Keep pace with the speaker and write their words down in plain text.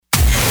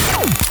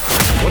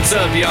What's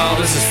up, y'all?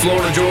 This is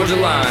Florida Georgia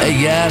Line.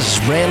 Hey, guys,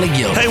 it's Bradley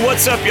Gilbert. Hey,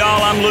 what's up,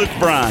 y'all? I'm Luke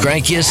Bryan.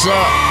 Crank us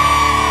up.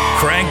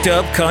 Cranked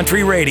Up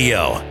Country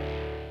Radio.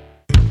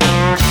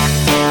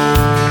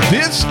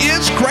 This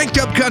is Cranked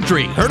Up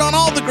Country, heard on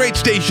all the great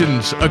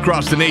stations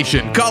across the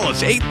nation. Call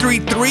us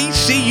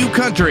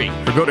 833-CU-COUNTRY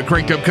or go to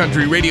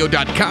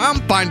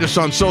crankedupcountryradio.com. Find us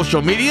on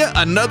social media.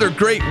 Another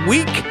great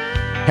week.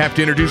 Have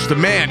to introduce the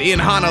man in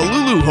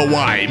Honolulu,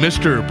 Hawaii,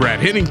 Mr.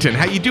 Brad Hennington.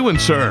 How you doing,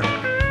 sir?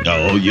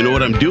 Oh, you know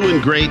what I'm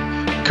doing? Great.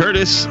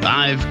 Curtis,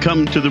 I've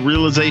come to the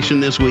realization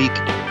this week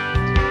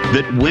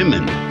that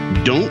women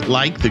don't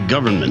like the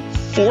government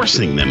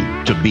forcing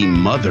them to be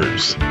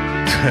mothers.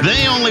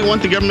 They only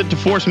want the government to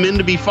force men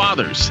to be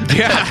fathers.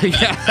 Yeah,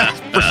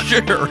 for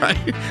sure, right?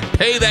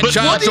 Pay that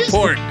child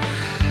support.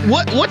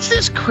 What's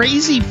this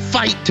crazy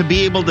fight to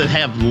be able to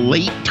have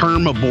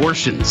late-term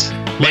abortions?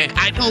 Like,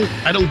 I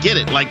don't get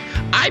it. Like,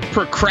 I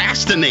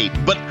procrastinate,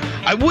 but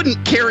I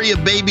wouldn't carry a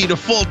baby to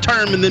full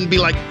term and then be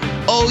like,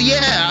 oh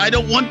yeah, I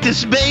don't want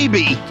this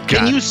baby.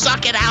 Can you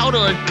suck it out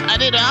or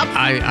cut it up?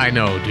 I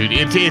know, dude.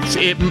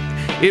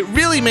 It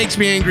really makes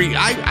me angry.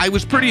 I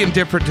was pretty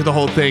indifferent to the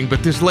whole thing,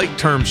 but this late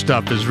term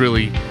stuff is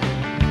really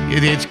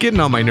it's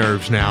getting on my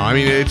nerves now. I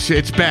mean,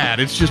 it's bad.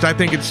 It's just I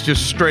think it's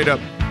just straight up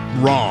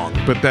wrong.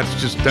 But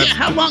that's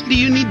how long do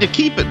you need to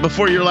keep it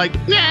before you're like,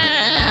 nah,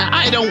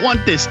 I don't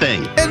want this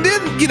thing? And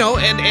then,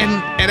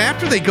 and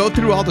after they go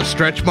through all the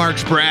stretch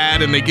marks,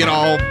 Brad, and they get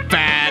all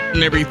fat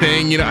and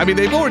everything, I mean,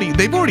 they've already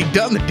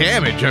done the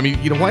damage. I mean,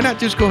 why not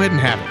just go ahead and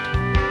have it?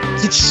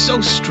 It's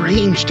so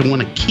strange to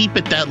want to keep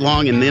it that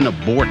long and then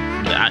abort.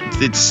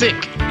 It's sick.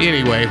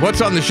 Anyway,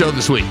 what's on the show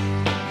this week?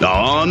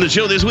 On the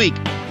show this week,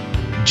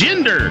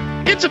 gender.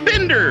 It's a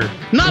bender.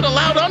 Not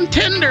allowed on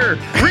Tinder.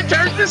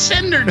 Return to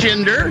sender,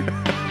 gender.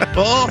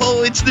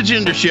 Oh, it's the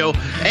gender show.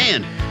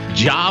 And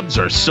jobs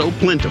are so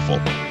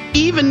plentiful.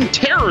 Even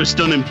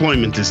terrorist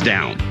unemployment is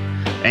down.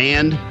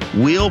 And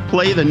we'll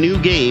play the new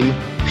game,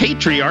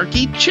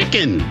 Patriarchy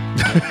Chicken.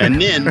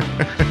 And then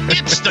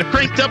it's the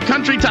Cranked Up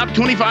Country Top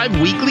 25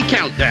 Weekly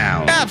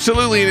Countdown.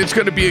 Absolutely, and it's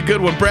going to be a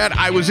good one. Brad,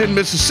 I was in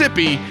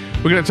Mississippi.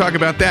 We're going to talk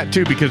about that,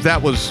 too, because that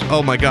was,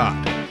 oh, my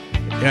God.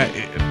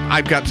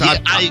 I've got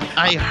to...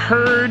 I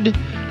heard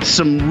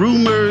some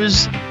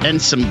rumors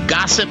and some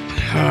gossip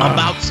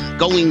about some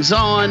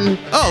goings-on,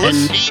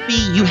 and maybe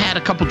you had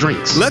a couple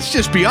drinks. Let's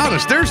just be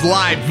honest. There's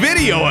live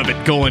video of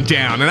it going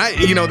down, and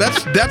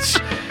that's...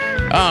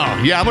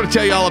 Oh, yeah, I'm going to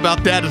tell you all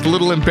about that. It's a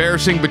little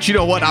embarrassing, but you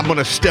know what? I'm going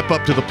to step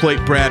up to the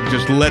plate, Brad, and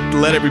just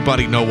let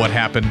everybody know what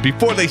happened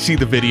before they see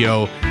the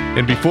video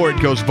and before it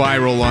goes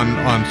viral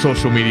on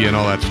social media and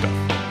all that stuff.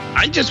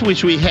 I just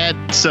wish we had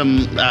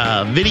some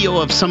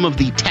video of some of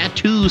the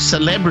tattoo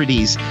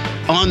celebrities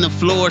on the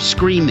floor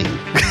screaming.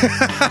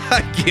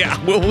 Yeah,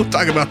 we'll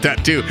talk about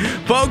that, too.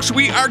 Folks,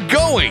 we are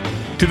going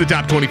to the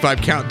Top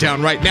 25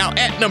 Countdown right now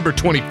at number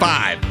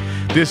 25.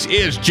 This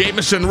is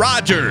Jameson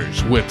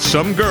Rogers with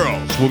Some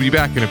Girls. We'll be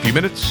back in a few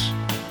minutes.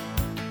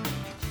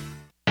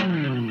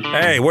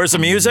 Hey, where's the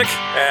music?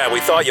 We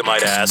thought you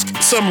might ask.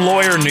 Some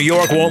lawyer in New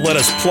York won't let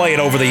us play it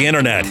over the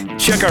internet.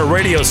 Check our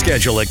radio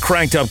schedule at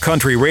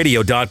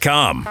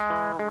crankedupcountryradio.com.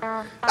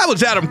 That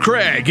was Adam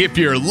Craig. If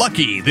you're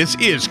lucky, this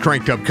is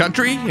Cranked Up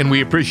Country, and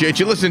we appreciate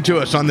you listening to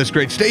us on this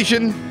great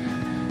station.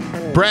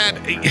 Brad,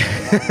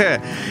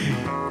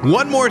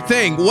 one more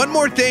thing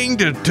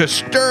to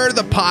stir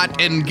the pot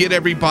and get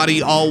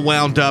everybody all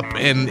wound up,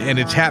 and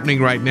it's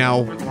happening right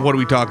now. What are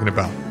we talking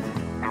about?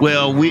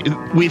 Well,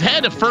 we've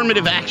had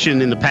affirmative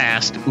action in the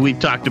past. We've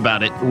talked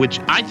about it, which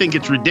I think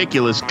it's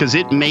ridiculous because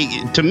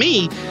to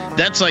me,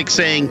 that's like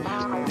saying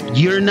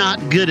you're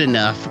not good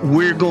enough.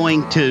 We're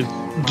going to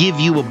give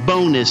you a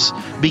bonus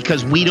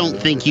because we don't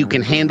think you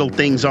can handle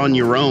things on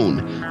your own.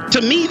 To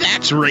me,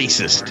 that's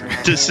racist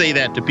to say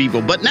that to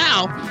people. But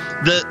now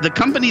the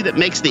company that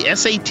makes the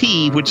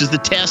SAT, which is the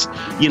test,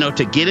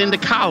 to get into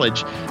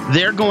college,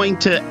 they're going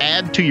to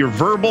add to your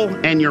verbal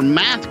and your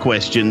math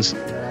questions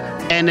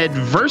an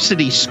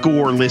adversity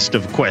score list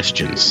of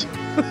questions.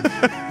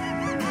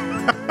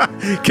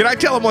 Can I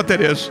tell them what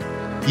that is?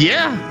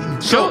 Yeah,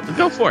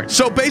 go for it.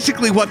 So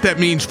basically, what that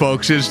means,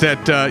 folks, is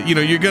that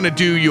you're going to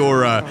do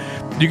your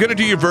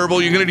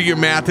verbal, you're going to do your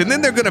math, and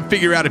then they're going to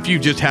figure out if you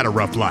just had a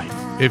rough life,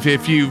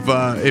 if you've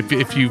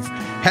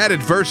had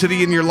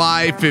adversity in your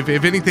life, if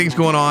anything's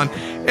going on,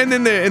 and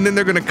then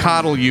they're going to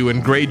coddle you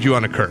and grade you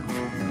on a curve.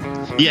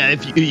 Yeah,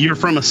 if you're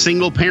from a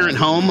single-parent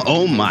home,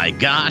 oh my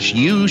gosh,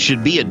 you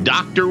should be a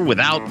doctor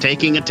without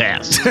taking a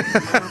test.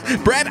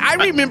 Brad, I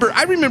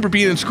remember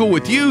being in school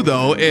with you,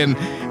 though, and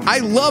I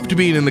loved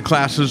being in the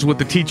classes with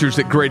the teachers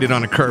that graded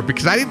on a curve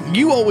because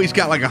you always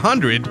got like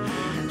 100.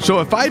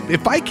 So if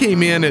I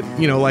came in at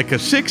like a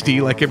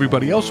 60, like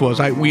everybody else was,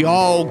 we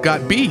all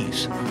got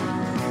B's.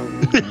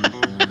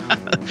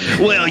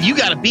 Well, you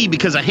got a B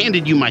because I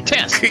handed you my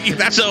test.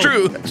 That's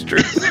true.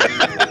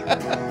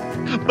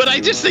 But I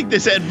just think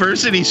this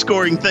adversity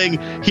scoring thing,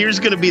 here's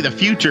going to be the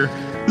future.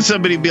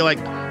 Somebody will be like,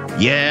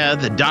 yeah,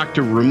 the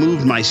doctor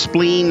removed my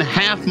spleen,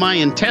 half my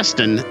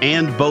intestine,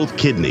 and both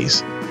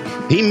kidneys.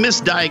 He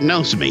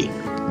misdiagnosed me,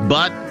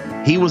 but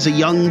he was a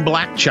young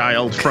black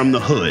child from the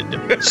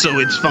hood, so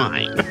it's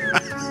fine.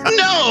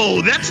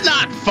 No, that's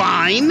not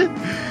fine.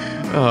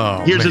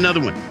 Oh, Here's man. another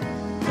one.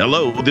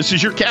 Hello, this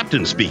is your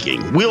captain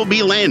speaking. We'll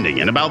be landing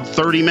in about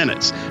 30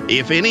 minutes.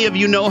 If any of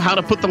you know how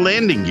to put the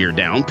landing gear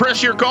down,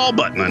 press your call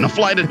button and a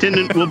flight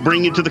attendant will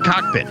bring you to the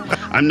cockpit.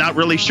 I'm not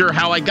really sure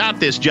how I got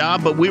this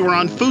job, but we were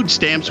on food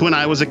stamps when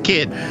I was a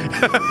kid.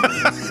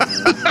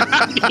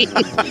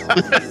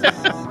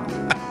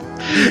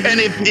 And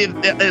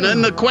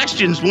then the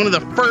questions, one of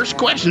the first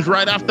questions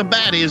right off the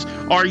bat is,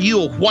 are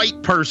you a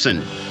white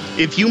person?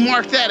 If you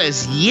mark that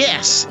as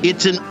yes,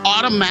 it's an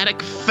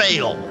automatic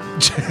fail.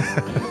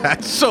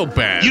 That's so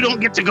bad. You don't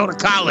get to go to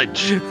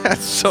college.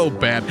 That's so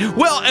bad.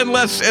 Well,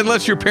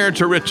 unless your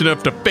parents are rich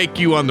enough to fake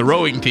you on the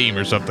rowing team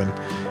or something,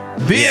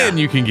 then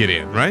you can get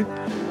in, right?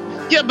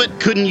 Yeah, but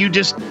couldn't you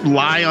just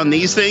lie on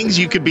these things?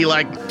 You could be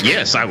like,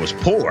 yes, I was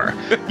poor.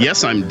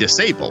 Yes, I'm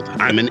disabled.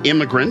 I'm an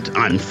immigrant.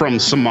 I'm from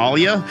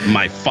Somalia.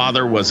 My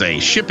father was a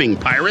shipping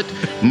pirate.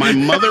 My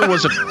mother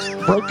was a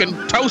broken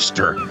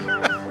toaster.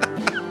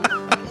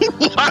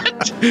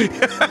 What?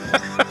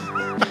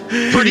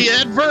 Pretty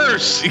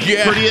adverse.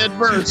 Yeah. Pretty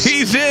adverse.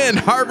 He's in,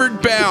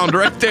 Harvard bound,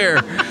 right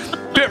there.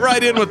 Fit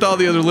right in with all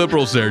the other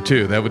liberals there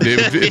too. That would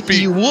it'd be.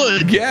 You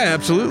would. Yeah,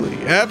 absolutely,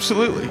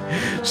 absolutely.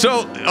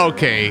 So,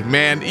 okay,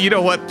 man. You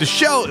know what? The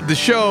show.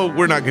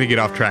 We're not going to get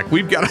off track.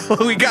 We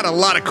got a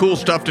lot of cool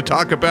stuff to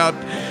talk about.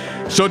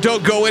 So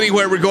don't go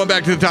anywhere. We're going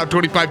back to the top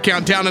 25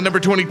 countdown at number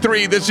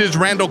 23. This is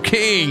Randall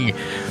King,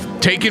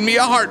 Taking Me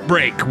a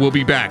Heartbreak. We'll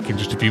be back in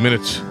just a few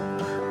minutes.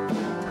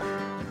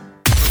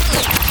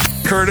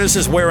 Curtis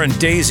is wearing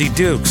Daisy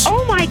Dukes,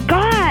 Oh my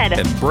God!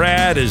 and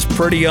Brad is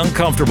pretty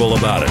uncomfortable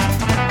about it.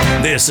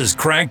 This is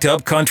Cranked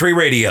Up Country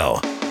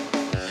Radio.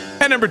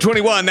 At number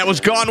 21, that was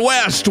Gone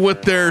West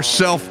with their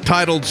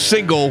self-titled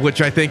single,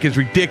 which I think is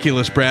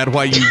ridiculous, Brad.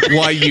 Why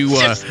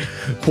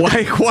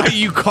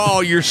you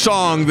call your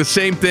song the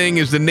same thing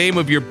as the name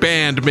of your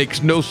band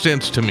makes no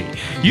sense to me.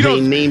 They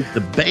named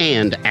the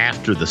band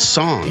after the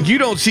song. You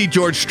don't see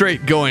George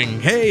Strait going,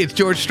 "Hey, it's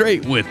George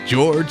Strait with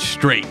George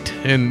Strait,"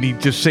 and he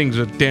just sings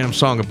a damn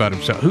song about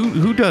himself.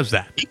 Who does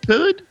that? He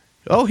could.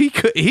 Oh, he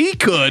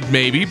could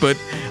maybe, but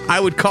I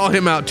would call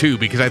him out too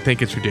because I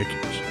think it's ridiculous.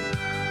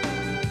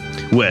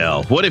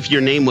 Well, what if your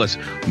name was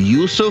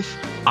Yusuf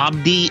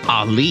Abdi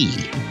Ali?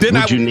 Then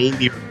Would you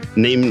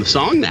name the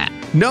song that?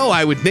 No,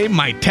 I would name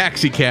my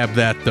taxi cab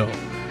that though.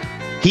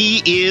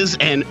 He is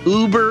an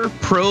Uber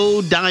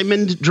Pro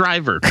Diamond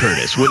driver,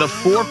 Curtis, with a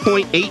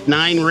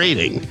 4.89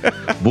 rating.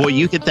 Boy,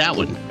 you hit that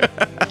one.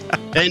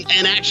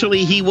 And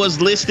actually, he was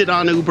listed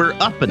on Uber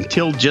up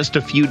until just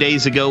a few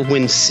days ago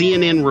when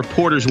CNN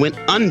reporters went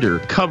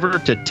undercover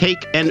to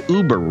take an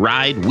Uber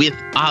ride with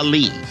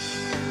Ali.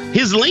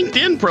 His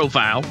LinkedIn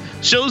profile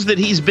shows that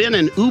he's been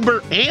an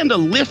Uber and a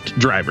Lyft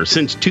driver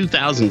since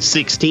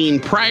 2016.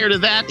 Prior to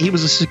that, he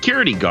was a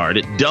security guard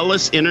at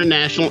Dulles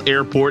International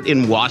Airport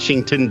in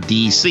Washington,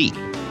 D.C.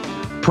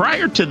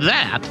 Prior to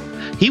that,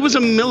 he was a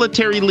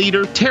military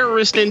leader,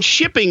 terrorist, and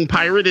shipping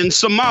pirate in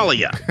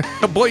Somalia.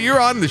 Boy, you're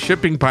on the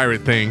shipping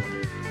pirate thing.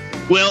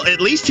 Well,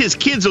 at least his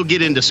kids will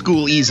get into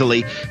school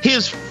easily.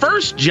 His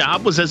first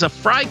job was as a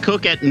fry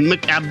cook at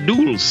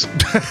McAbdul's.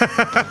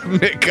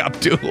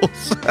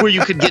 McAbdul's. Where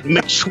you could get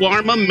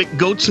McShawarma,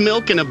 McGoat's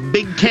milk, and a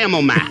big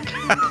Camel Mac.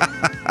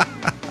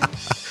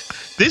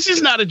 This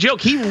is not a joke.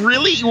 He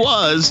really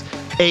was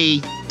a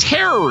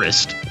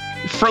terrorist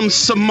from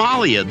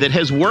Somalia that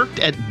has worked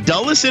at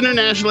Dulles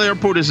International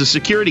Airport as a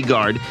security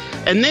guard,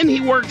 and then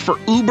he worked for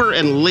Uber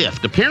and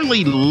Lyft.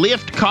 Apparently,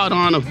 Lyft caught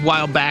on a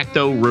while back,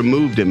 though,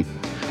 removed him.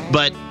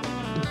 But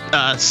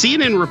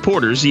CNN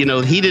reporters, he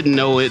didn't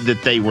know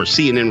that they were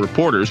CNN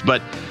reporters,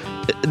 but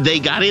they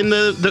got in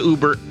the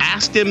Uber,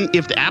 asked him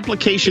if the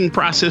application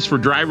process for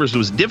drivers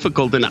was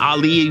difficult, and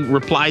Ali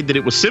replied that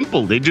it was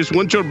simple. They just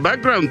want your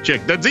background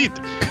check. That's it.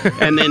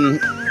 And then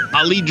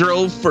Ali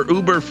drove for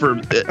Uber for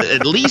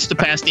at least the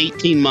past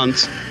 18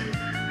 months.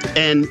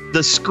 And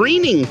the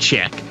screening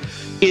check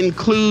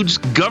includes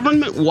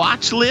government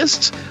watch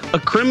lists, a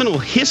criminal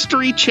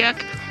history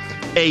check,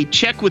 a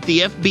check with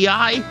the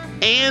FBI,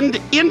 and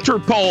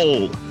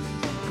Interpol.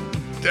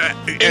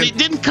 And it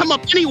didn't come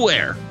up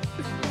anywhere.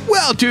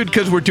 Well, dude,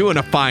 because we're doing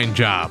a fine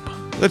job.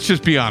 Let's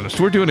just be honest.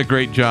 We're doing a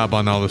great job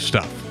on all this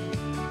stuff.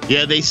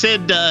 Yeah, they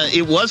said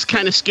it was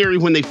kind of scary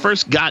when they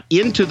first got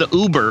into the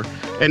Uber,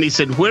 and he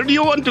said, "Where do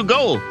you want to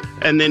go?"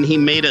 And then he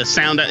made a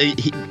sound.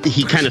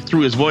 He kind of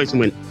threw his voice and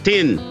went,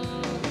 10,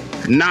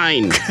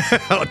 9,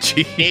 Oh,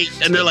 gee.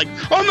 8. And they're like,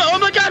 oh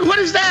my God, what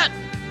is that?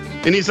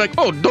 And he's like,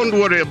 "Oh, don't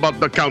worry about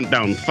the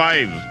countdown.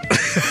 5,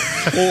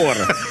 4.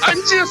 I'm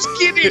just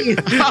kidding."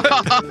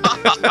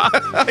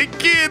 I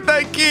kid.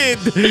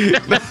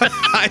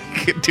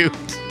 Dude,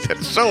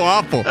 that's so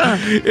awful.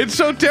 It's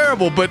so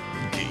terrible, but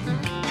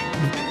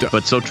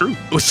But so true.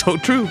 it was so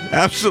true.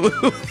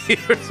 Absolutely.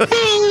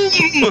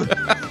 Boom!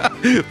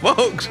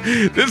 Folks,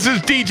 this is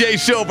DJ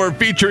Silver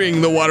featuring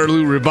the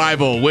Waterloo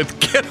Revival with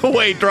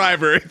Getaway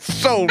Driver. It's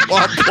so,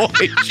 oh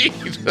boy,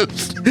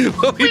 Jesus.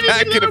 We'll be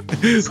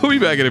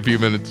back in a few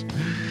minutes.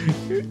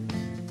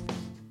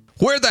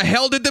 Where the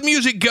hell did the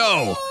music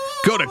go?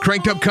 Go to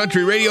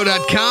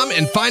crankedupcountryradio.com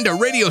and find a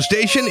radio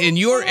station in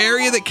your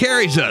area that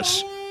carries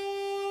us.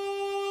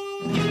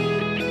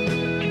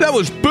 That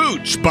was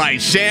Boots by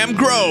Sam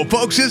Grow.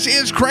 Folks, this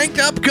is Cranked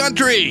Up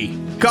Country.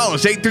 Call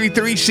us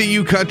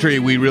 833-CU-COUNTRY.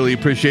 We really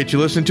appreciate you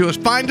listening to us.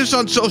 Find us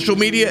on social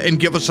media and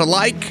give us a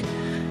like.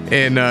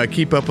 And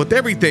keep up with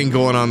everything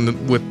going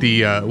on with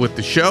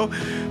the show.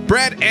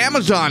 Brad,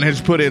 Amazon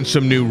has put in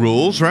some new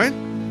rules, right?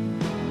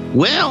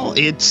 Well,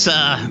 it's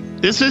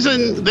this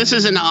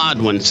is an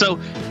odd one. So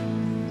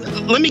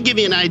let me give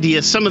you an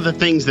idea. Some of the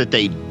things that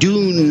they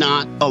do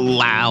not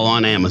allow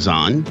on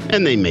Amazon,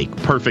 and they make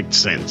perfect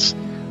sense,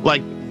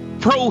 like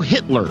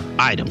pro-Hitler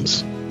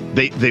items.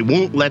 They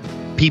won't let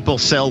people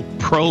sell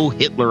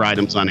pro-Hitler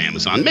items on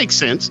Amazon. Makes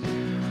sense.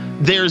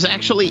 There's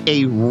actually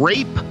a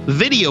rape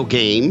video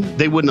game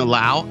they wouldn't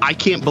allow. I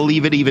can't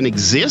believe it even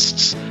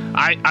exists.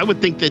 I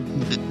would think that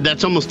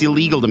that's almost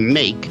illegal to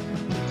make.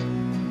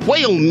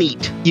 Whale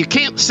meat. You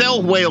can't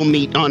sell whale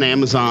meat on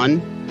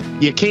Amazon.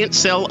 You can't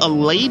sell a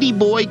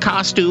ladyboy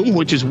costume,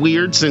 which is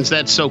weird since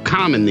that's so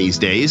common these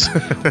days.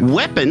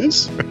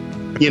 Weapons.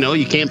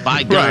 You can't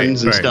buy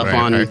guns and stuff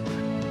on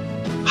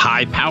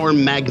high-power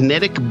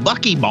magnetic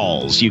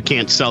buckyballs. You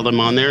can't sell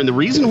them on there. And the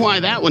reason why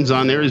that one's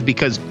on there is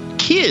because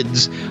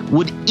kids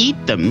would eat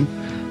them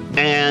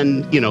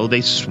and,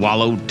 they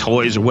swallow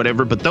toys or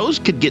whatever, but those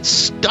could get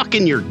stuck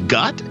in your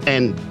gut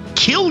and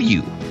kill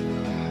you.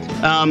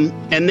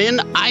 And then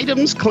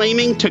items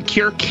claiming to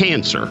cure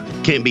cancer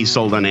can't be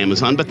sold on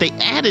Amazon, but they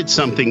added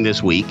something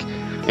this week,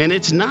 and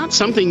it's not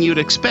something you'd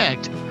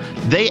expect.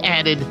 They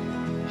added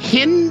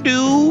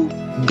Hindu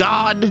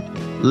god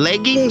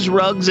leggings,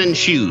 rugs, and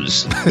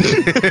shoes.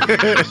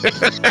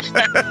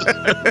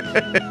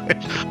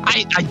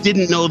 I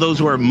didn't know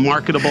those were a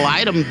marketable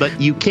item, but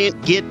you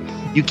can't get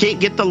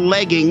the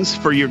leggings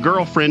for your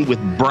girlfriend with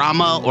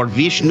Brahma or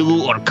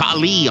Vishnu or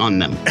Kali on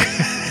them.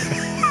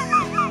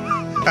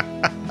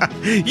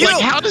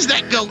 How does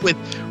that go with,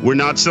 we're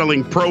not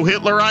selling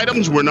pro-Hitler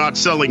items, we're not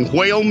selling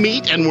whale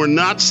meat, and we're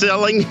not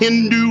selling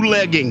Hindu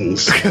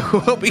leggings?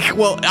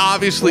 well,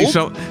 obviously,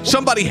 so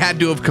somebody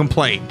had to have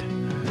complained.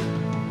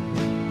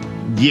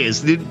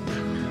 Yes,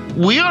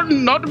 we are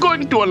not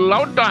going to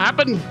allow it to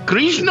happen.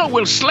 Krishna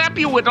will slap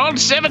you with all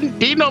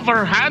 17 of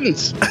her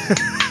hands.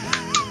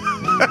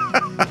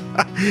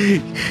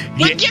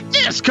 But get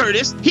this,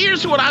 Curtis.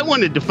 Here's what I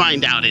wanted to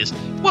find out is,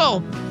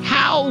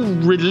 how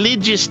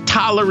religious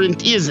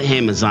tolerant is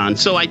Amazon?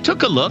 So I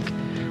took a look,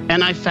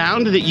 and I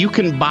found that you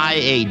can buy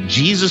a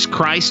Jesus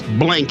Christ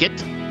blanket.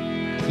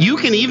 You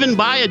can even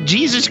buy a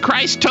Jesus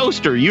Christ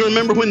toaster. You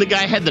remember when the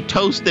guy had the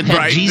toast that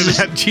had Jesus?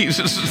 That had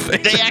Jesus'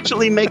 face. They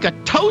actually make a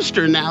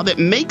toaster now that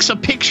makes a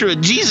picture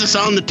of Jesus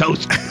on the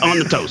toast.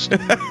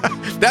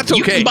 That's okay.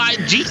 You can buy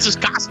a Jesus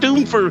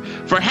costume for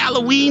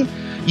Halloween.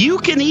 You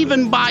can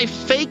even buy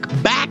fake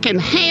back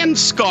and hand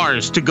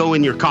scars to go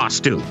in your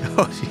costume.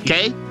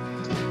 Okay?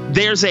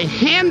 There's a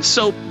hand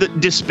soap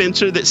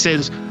dispenser that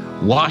says,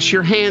 wash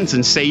your hands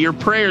and say your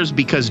prayers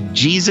because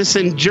Jesus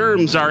and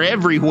germs are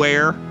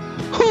everywhere.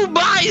 Who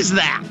buys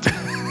that?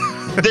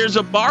 There's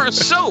a bar of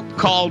soap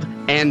called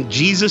And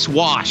Jesus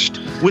Washed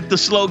with the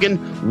slogan,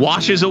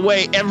 washes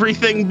away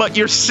everything but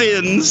your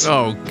sins.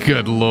 Oh,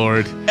 good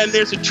Lord. And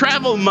there's a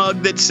travel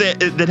mug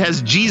that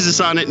has Jesus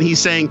on it, and he's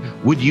saying,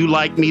 would you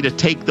like me to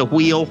take the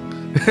wheel?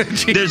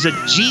 There's a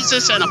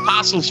Jesus and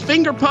Apostles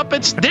finger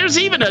puppets. There's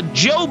even a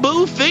Joe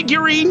Boo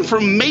figurine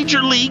from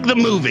Major League, the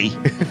movie.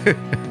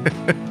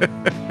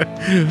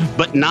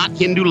 But not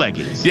Hindu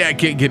leggings. Yeah, I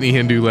can't get any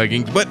Hindu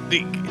leggings, but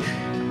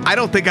I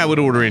don't think I would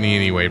order any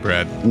anyway,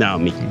 Brad. No,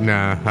 me.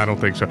 Nah, I don't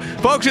think so.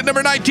 Folks, at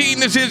number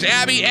 19, this is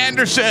Abby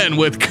Anderson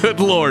with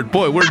Good Lord.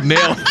 Boy, we're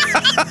nailed.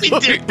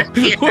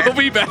 We'll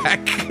be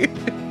back.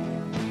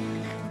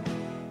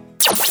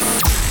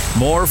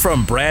 More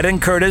from Brad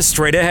and Curtis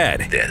straight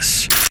ahead.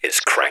 This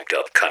is Cranked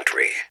Up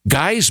Country.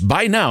 Guys,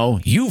 by now,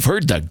 you've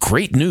heard the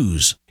great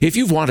news. If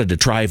you've wanted to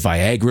try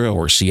Viagra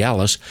or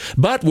Cialis,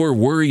 but were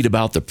worried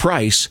about the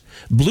price,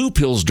 Blue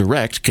Pills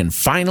Direct can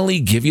finally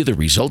give you the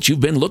results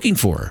you've been looking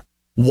for.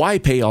 Why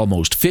pay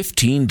almost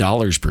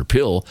 $15 per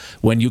pill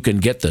when you can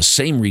get the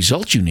same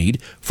results you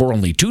need for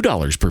only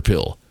 $2 per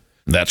pill?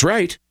 That's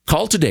right.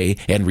 Call today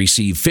and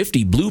receive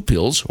 50 blue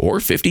pills or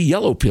 50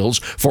 yellow pills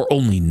for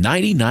only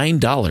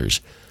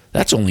 $99.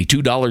 That's only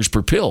 $2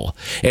 per pill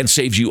and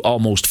saves you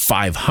almost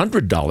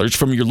 $500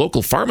 from your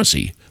local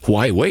pharmacy.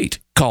 Why wait?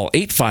 Call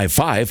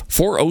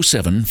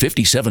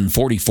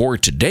 855-407-5744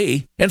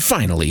 today and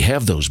finally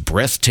have those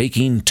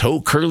breathtaking,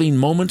 toe-curling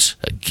moments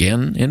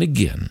again and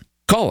again.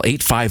 Call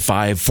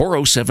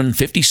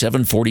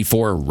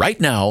 855-407-5744 right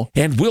now,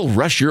 and we'll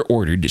rush your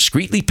order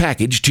discreetly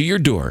packaged to your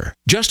door.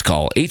 Just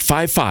call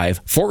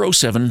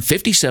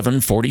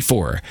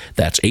 855-407-5744.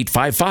 That's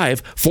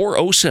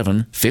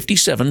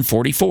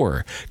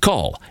 855-407-5744.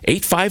 Call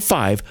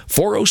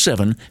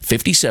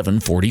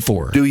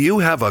 855-407-5744. Do you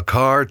have a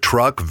car,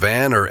 truck,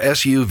 van, or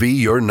SUV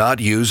you're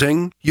not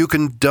using? You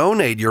can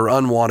donate your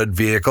unwanted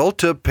vehicle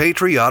to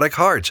Patriotic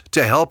Hearts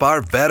to help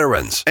our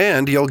veterans,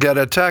 and you'll get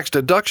a tax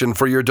deduction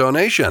for your donation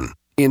donation.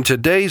 In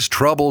today's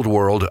troubled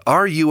world,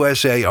 our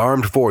USA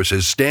Armed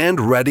Forces stand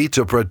ready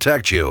to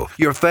protect you,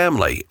 your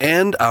family,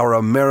 and our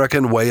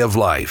American way of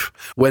life.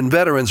 When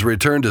veterans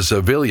return to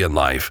civilian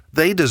life,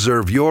 they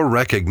deserve your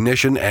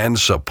recognition and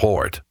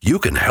support. You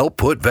can help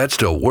put vets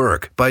to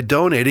work by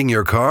donating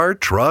your car,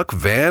 truck,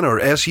 van, or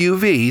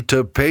SUV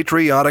to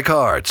Patriotic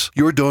Hearts.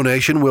 Your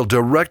donation will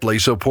directly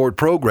support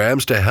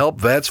programs to help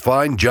vets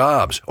find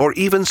jobs or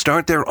even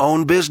start their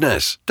own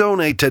business.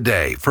 Donate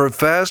today for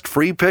fast,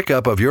 free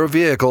pickup of your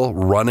vehicle,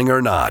 running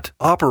or not.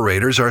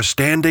 Operators are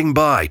standing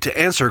by to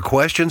answer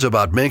questions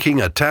about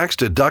making a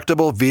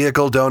tax-deductible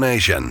vehicle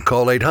donation.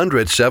 Call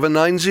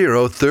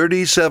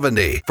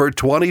 800-790-3070 for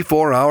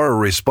 24-hour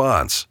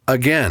response.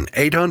 Again,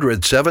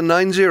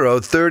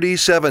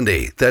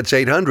 800-790-3070. That's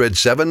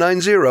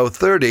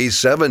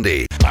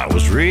 800-790-3070. I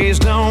was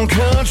raised on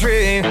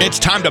country. It's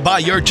time to buy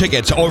your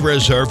tickets or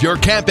reserve your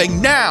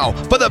camping now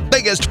for the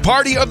biggest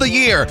party of the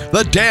year,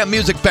 the Damn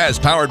Music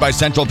Fest, powered by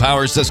Central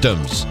Power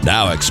Systems.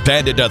 Now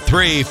expanded to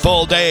 3 full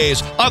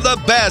days of the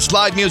best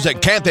live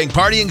music, camping,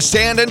 partying,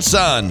 sand, and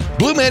sun.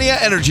 Blue Mania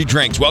Energy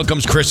Drinks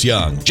welcomes Chris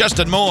Young,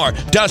 Justin Moore,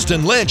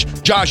 Dustin Lynch,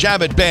 Josh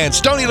Abbott Band,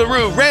 Stoney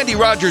LaRue, Randy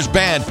Rogers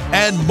Band,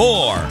 and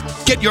more.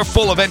 Get your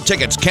full event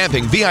tickets,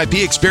 camping, VIP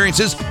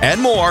experiences,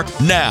 and more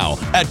now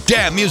at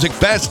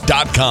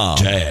damnmusicfest.com.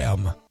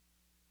 Damn.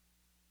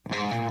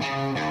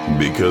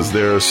 Because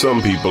there are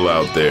some people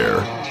out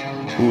there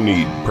who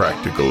need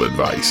practical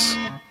advice.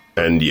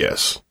 And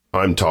yes,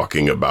 I'm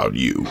talking about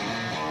you.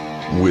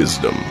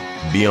 Wisdom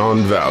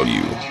beyond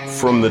value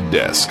from the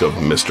desk of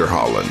Mr.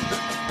 Holland.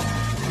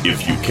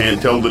 If you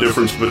can't tell the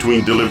difference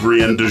between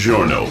delivery and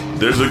DiGiorno,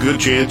 there's a good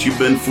chance you've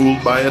been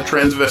fooled by a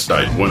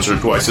transvestite once or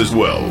twice as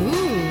well.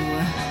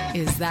 Ooh,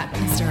 is that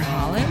Mr.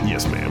 Holland?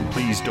 Yes, ma'am.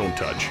 Please don't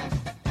touch.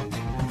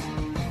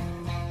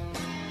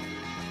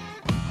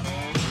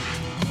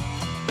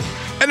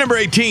 At number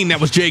 18,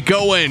 that was Jake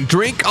Owen.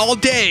 Drink all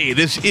day.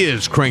 This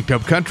is Cranked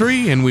Up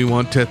Country, and we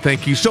want to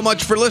thank you so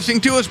much for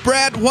listening to us.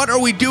 Brad, what are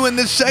we doing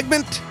this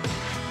segment?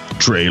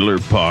 Trailer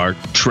Park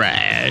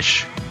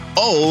Trash.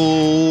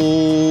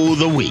 Oh,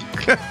 the week.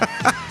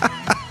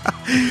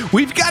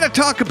 We've got to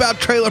talk about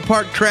trailer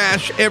park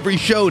trash every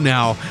show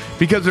now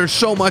because there's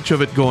so much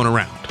of it going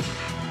around.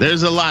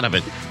 There's a lot of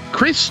it.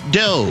 Chris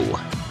Doe,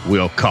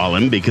 we'll call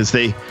him, because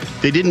they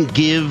didn't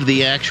give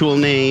the actual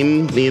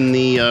name in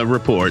the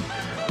report.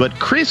 But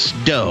Chris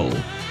Doe,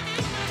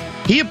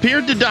 he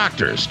appeared to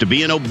doctors to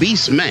be an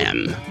obese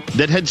man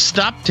that had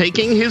stopped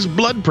taking his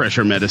blood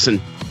pressure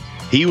medicine.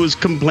 He was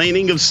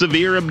complaining of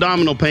severe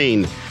abdominal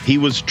pain. He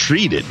was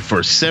treated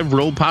for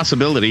several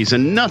possibilities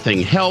and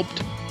nothing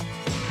helped.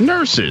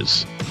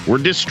 Nurses were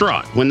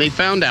distraught when they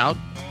found out,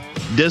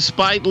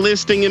 despite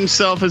listing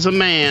himself as a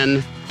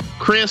man,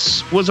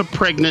 Chris was a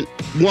pregnant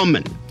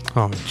woman.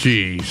 Oh,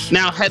 jeez.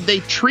 Now, had they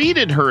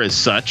treated her as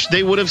such,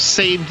 they would have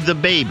saved the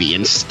baby.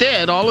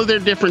 Instead, all of their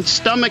different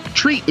stomach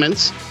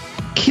treatments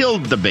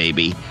killed the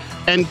baby,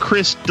 and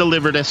Chris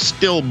delivered a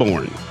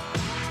stillborn.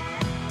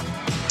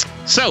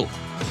 So,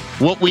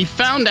 what we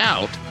found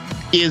out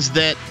is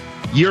that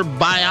your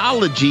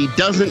biology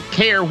doesn't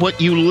care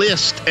what you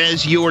list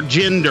as your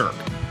gender.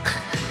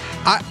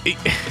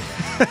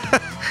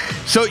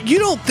 So you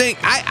don't think,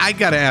 I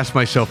got to ask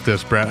myself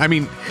this, Brad. I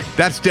mean,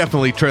 that's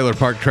definitely trailer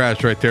park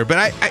trash right there.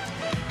 But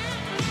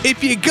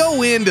if you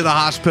go into the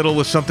hospital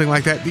with something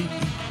like that,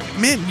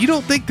 man, you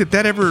don't think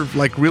that ever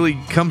like really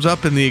comes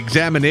up in the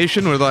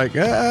examination where like,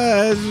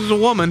 this is a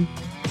woman.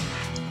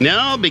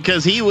 No,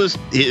 because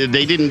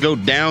they didn't go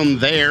down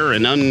there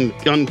and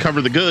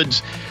uncover the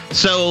goods.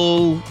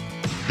 So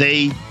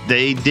they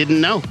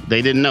didn't know.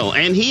 They didn't know.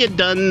 And he had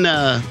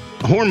done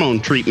hormone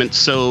treatment,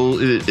 so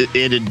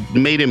it had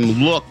made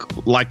him look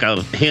like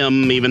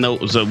him, even though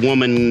it was a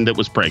woman that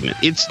was pregnant.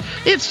 It's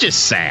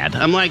just sad.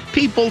 I'm like,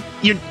 people,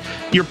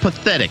 you're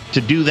pathetic to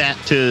do that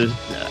to.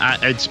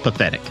 It's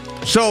pathetic.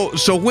 So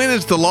when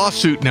is the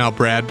lawsuit now,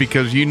 Brad?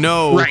 Because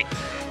right.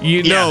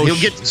 He'll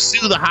get to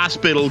sue the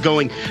hospital,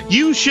 going,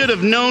 "You should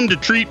have known to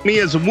treat me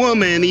as a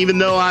woman, even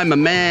though I'm a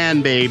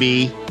man,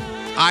 baby."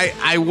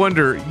 I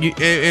wonder,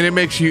 and it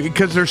makes you,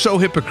 because they're so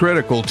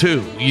hypocritical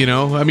too. You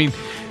know, I mean.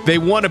 They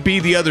want to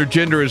be the other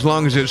gender as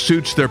long as it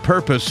suits their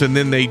purpose, and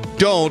then they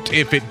don't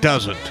if it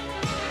doesn't.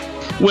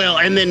 Well,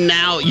 and then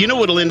now, you know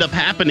what'll end up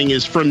happening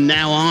is from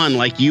now on,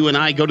 like you and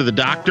I go to the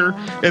doctor,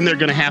 and they're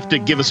going to have to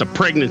give us a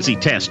pregnancy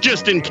test,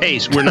 just in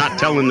case we're not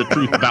telling the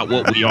truth about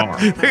what we are.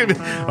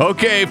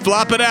 Okay,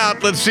 flop it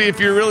out. Let's see if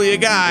you're really a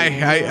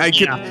guy.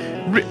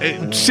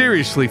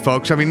 Seriously,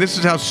 folks, I mean, this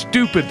is how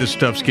stupid this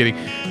stuff's getting.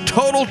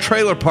 Total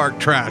trailer park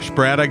trash,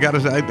 Brad. I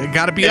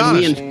gotta be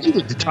honest. We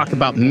intended to talk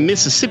about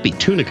Mississippi,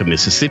 Tunica,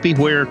 Mississippi,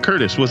 where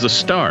Curtis was a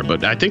star,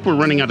 but I think we're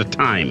running out of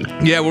time.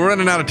 Yeah, we're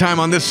running out of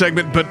time on this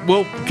segment, but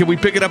can we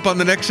pick it up on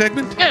the next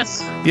segment?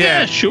 Yes.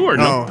 Yeah, sure.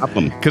 No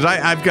problem. Because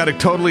I've got to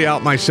totally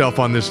out myself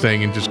on this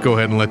thing and just go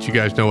ahead and let you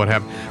guys know what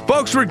happened.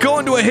 Folks, we're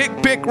going to a hick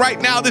pick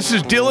right now. This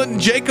is Dylan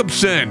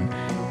Jacobson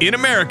in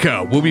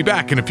America. We'll be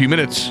back in a few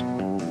minutes.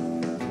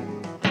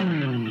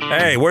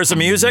 Hey, where's the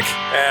music?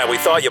 We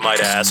thought you might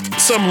ask.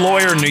 Some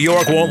lawyer in New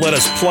York won't let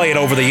us play it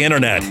over the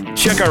internet.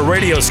 Check our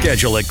radio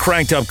schedule at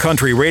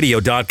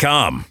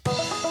crankedupcountryradio.com.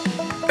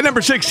 At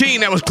number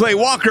 16, that was Clay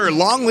Walker,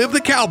 Long Live the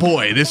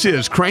Cowboy. This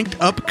is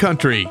Cranked Up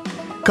Country.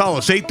 Call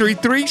us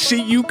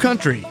 833-CU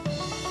Country.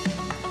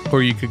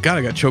 Or you kind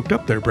of got choked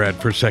up there, Brad,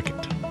 for a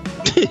second.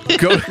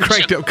 Go to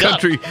Cranked Up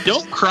Country.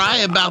 Don't cry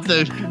about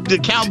the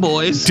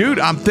Cowboys. Dude,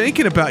 I'm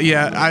thinking about,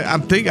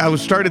 I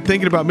started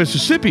thinking about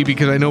Mississippi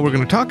because I know we're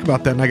going to talk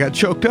about that, and I got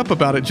choked up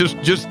about it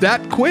just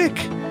that quick.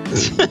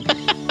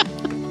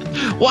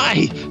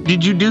 Why?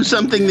 Did you do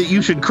something that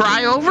you should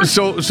cry over?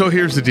 So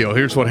here's the deal.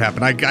 Here's what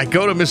happened. I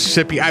go to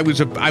Mississippi. I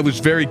was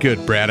very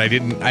good, Brad. I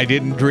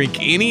didn't drink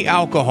any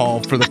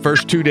alcohol for the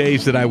first 2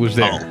 days that I was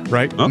there.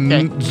 Right?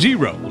 Okay.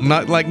 Zero.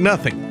 Not like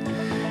nothing.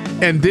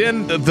 And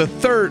then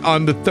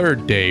on the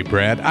third day,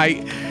 Brad,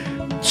 I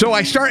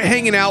start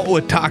hanging out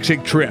with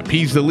Toxic Trip.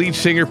 He's the lead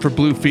singer for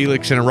Blue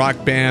Felix in a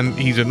rock band.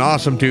 He's an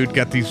awesome dude.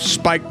 Got these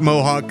spiked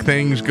mohawk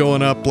things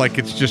going up like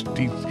it's just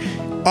he's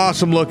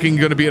awesome looking.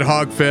 Going to be at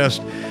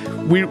Hogfest.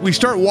 We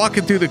start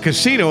walking through the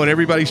casino and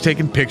everybody's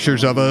taking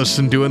pictures of us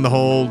and doing the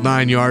whole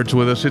 9 yards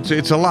with us.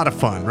 It's a lot of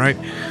fun, right?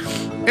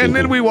 And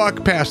then we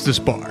walk past this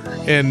bar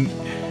and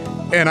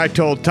I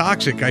told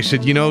Toxic, I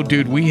said,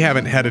 dude, we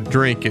haven't had a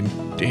drink in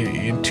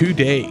 2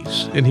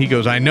 days. And he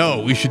goes, I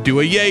know, we should do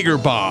a Jaeger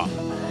bomb.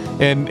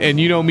 And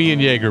you know me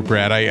and Jaeger,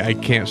 Brad, I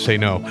can't say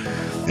no.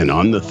 And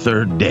on the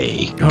third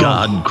day,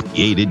 God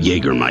created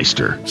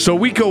Jägermeister. So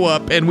we go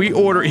up and we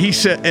order. He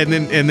said, and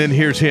then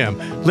here's him.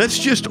 Let's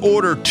just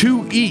order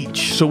 2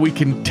 each so we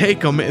can take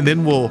them, and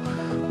then we'll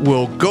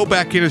go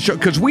back in the show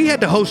because we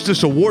had to host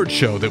this award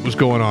show that was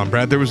going on,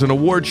 Brad. There was an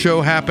award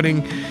show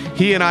happening.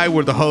 He and I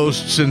were the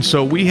hosts, and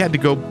so we had to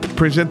go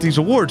present these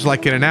awards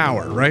like in an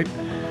hour, right?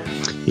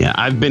 Yeah,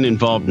 I've been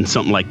involved in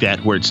something like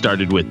that where it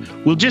started with,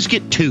 we'll just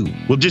get 2.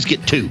 We'll just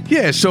get 2.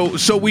 Yeah,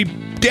 so we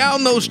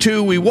down those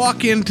 2. We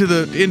walk into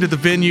the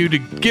venue to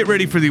get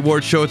ready for the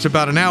award show. It's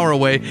about an hour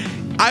away.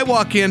 I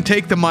walk in,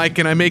 take the mic,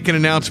 and I make an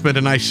announcement,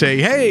 and I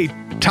say, hey,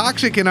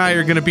 Toxic and I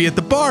are going to be at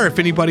the bar if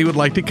anybody would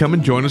like to come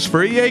and join us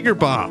for a Jaeger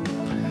bomb.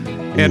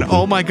 And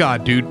oh my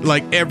God, dude,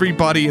 like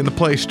everybody in the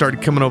place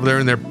started coming over there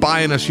and they're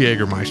buying us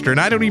Jägermeister. And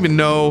I don't even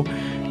know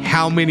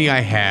how many I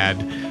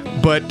had,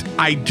 but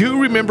I do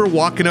remember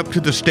walking up to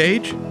the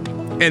stage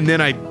and then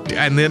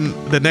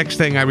the next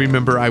thing I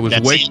remember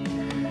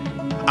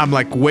I'm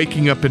like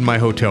waking up in my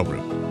hotel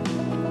room.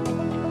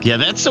 Yeah,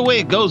 that's the way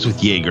it goes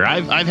with Jaeger.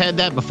 I've had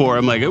that before.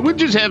 I'm like, we'll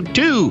just have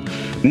 2.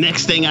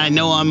 Next thing I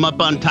know, I'm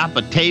up on top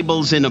of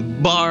tables in a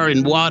bar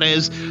in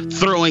Juarez,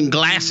 throwing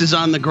glasses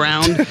on the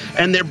ground,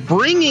 and they're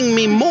bringing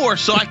me more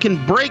so I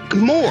can break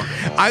more.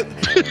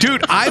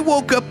 I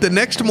woke up the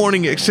next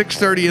morning at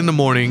 6:30 in the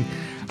morning.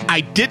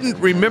 I didn't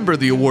remember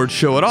the award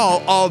show at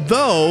all,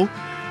 although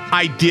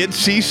I did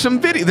see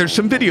some video. There's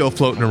some video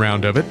floating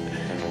around of it.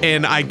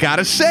 And I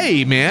gotta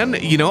say, man,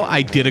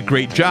 I did a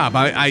great job.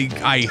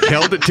 I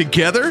held it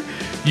together.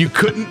 You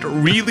couldn't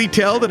really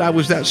tell that I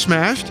was that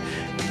smashed.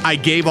 I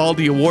gave all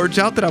the awards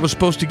out that I was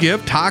supposed to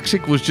give.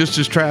 Toxic was just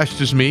as trashed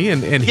as me.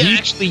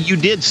 Actually, you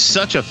did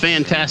such a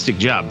fantastic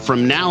job.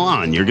 From now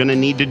on, you're going to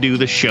need to do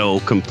the show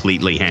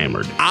completely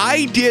hammered.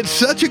 I did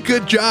such a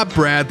good job,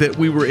 Brad, that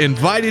we were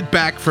invited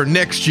back for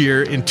next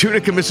year in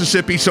Tunica,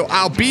 Mississippi. So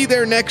I'll be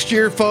there next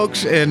year,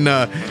 folks. And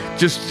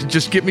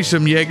just get me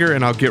some Jaeger,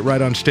 and I'll get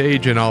right on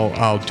stage, and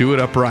I'll do it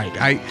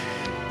upright.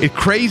 It's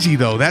crazy,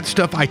 though. That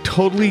stuff, I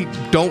totally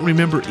don't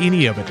remember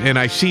any of it. And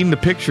I seen the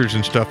pictures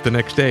and stuff the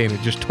next day, and it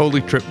just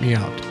totally tripped me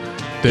out.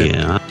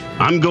 Yeah,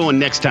 I'm going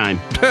next time.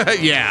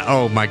 Yeah,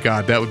 oh my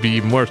God, that would be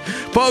even worse.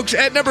 Folks,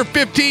 at number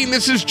 15,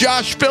 this is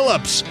Josh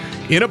Phillips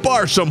in a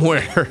bar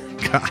somewhere.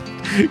 God,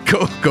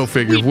 go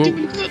figure.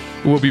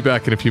 We'll be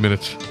back in a few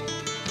minutes.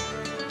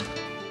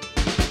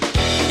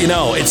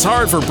 It's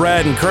hard for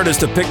Brad and Curtis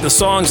to pick the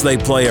songs they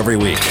play every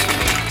week,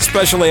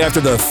 especially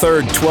after the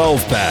third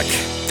 12-pack.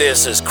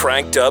 This is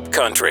Cranked Up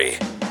Country.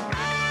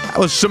 That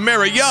was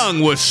Samara Young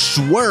with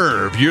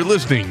Swerve. You're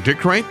listening to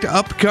Cranked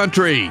Up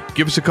Country.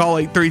 Give us a call,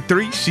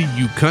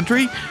 833-CU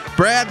Country.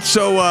 Brad,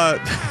 so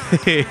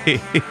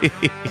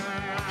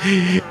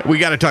we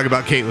got to talk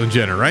about Caitlyn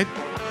Jenner, right?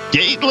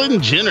 Caitlyn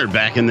Jenner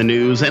back in the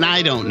news, and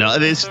I don't know.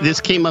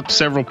 This came up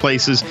several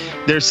places.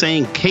 They're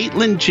saying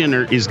Caitlyn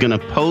Jenner is going to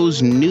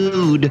pose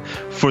nude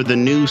for the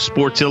new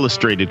Sports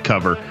Illustrated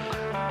cover,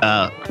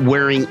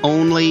 wearing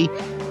only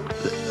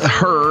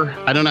her,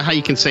 I don't know how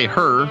you can say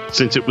her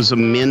since it was a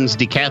men's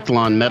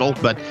decathlon medal,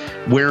 but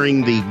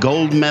wearing the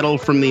gold medal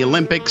from the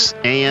Olympics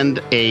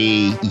and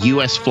a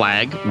U.S.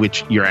 flag,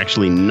 which you're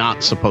actually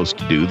not supposed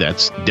to do.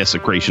 That's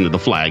desecration of the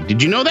flag.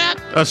 Did you know that?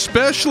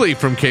 Especially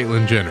from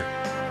Caitlyn Jenner.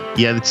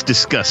 Yeah, that's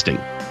disgusting.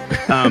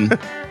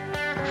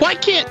 Why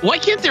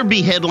can't there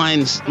be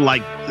headlines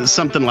like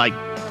something like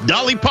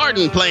Dolly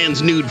Parton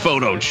plans nude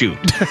photo shoot?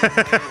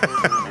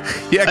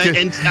 Yeah,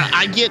 and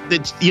I get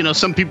that,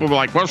 some people were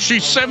like, well,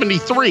 she's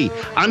 73.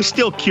 I'm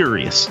still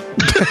curious.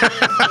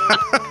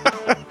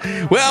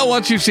 Well,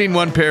 once you've seen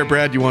one pair,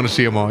 Brad, you want to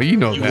see them all. You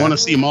know that. You want to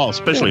see them all,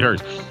 especially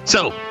hers.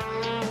 So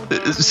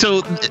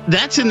So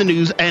that's in the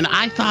news, and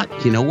I thought,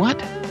 you know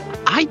what?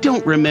 I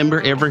don't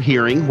remember ever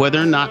hearing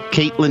whether or not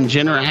Caitlyn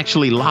Jenner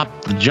actually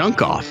lopped the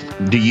junk off.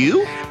 Do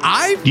you?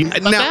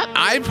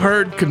 I've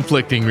heard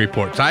conflicting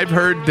reports. I've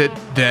heard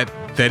that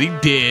he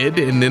did,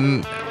 and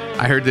then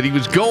I heard that he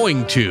was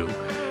going to.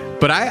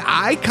 But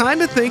I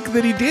kind of think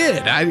that he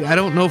did. I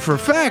don't know for a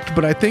fact,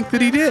 but I think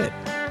that he did.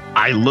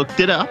 I looked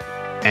it up,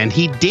 and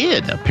he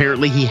did.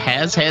 Apparently, he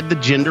has had the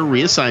gender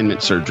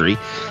reassignment surgery.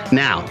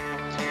 Now,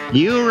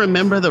 you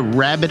remember the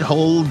rabbit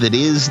hole that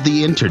is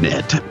the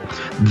internet.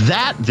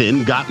 That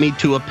then got me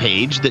to a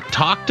page that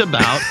talked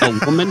about a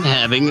woman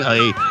having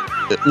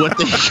what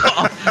they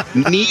call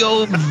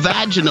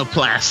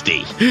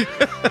neovaginoplasty,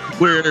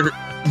 where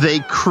they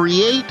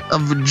create a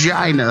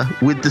vagina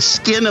with the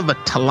skin of a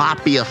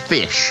tilapia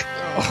fish.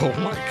 Oh,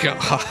 my God.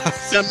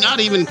 I'm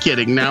not even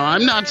kidding. Now,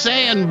 I'm not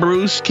saying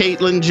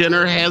Caitlyn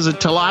Jenner has a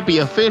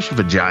tilapia fish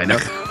vagina,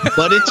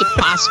 but it's a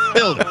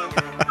possibility.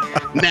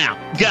 Now,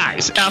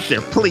 guys out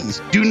there,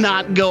 please do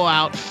not go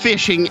out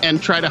fishing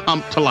and try to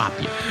hump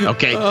tilapia,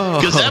 okay?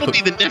 Because that'll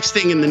be the next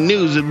thing in the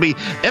news. It'll be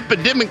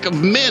epidemic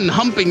of men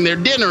humping their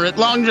dinner at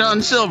Long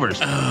John Silver's.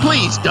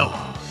 Please don't.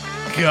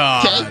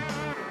 God. Okay?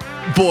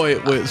 Boy,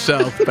 it went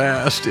south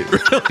fast. It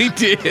really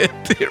did.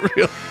 It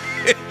really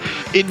did.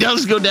 It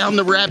does go down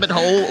the rabbit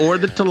hole or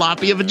the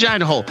tilapia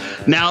vagina hole.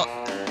 Now,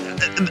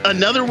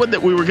 another one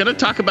that we were going to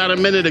talk about a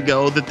minute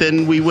ago that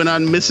then we went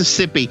on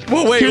Mississippi.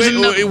 Well, wait,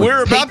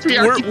 we're about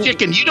to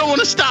chicken. You don't want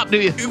to stop,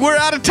 do you? We're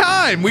out of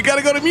time. We got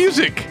to go to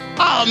music.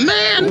 Oh,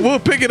 man. We'll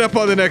pick it up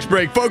on the next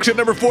break. Folks, at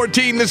number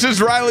 14, this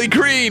is Riley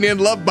Green in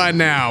Love by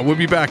Now. We'll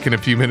be back in a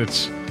few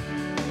minutes.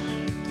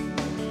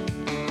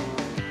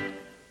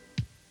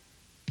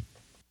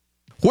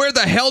 Where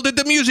the hell did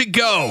the music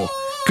go?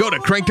 Go to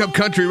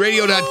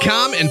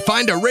crankedupcountryradio.com and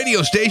find a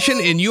radio station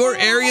in your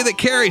area that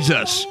carries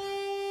us.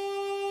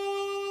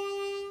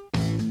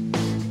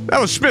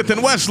 That was Smith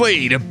and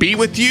Wesley, To Be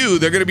With You.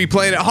 They're going to be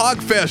playing at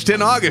Hogfest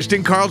in August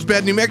in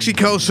Carlsbad, New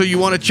Mexico, so you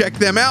want to check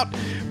them out.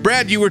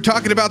 Brad, you were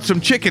talking about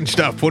some chicken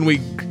stuff when we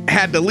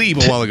had to leave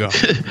a while ago.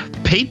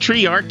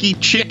 Patriarchy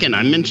chicken.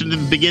 I mentioned at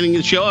the beginning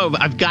of the show.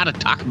 I've got to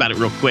talk about it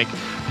real quick.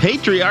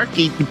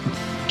 Patriarchy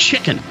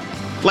chicken.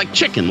 Like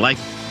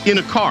in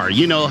a car,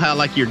 you know how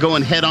like you're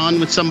going head on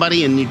with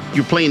somebody and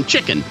you're playing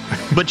chicken,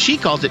 but she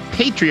calls it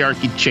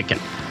patriarchy chicken.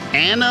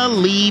 Anna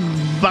Lee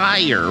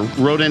Beyer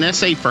wrote an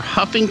essay for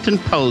Huffington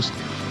Post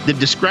that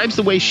describes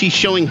the way she's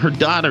showing her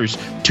daughters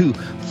to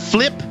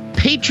flip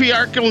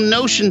patriarchal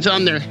notions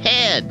on their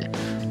head.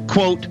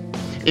 Quote,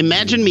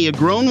 imagine me, a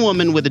grown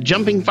woman with a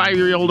jumping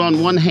 5-year-old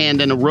on one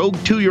hand and a rogue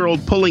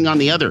 2-year-old pulling on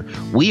the other.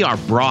 We are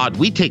broad,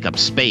 we take up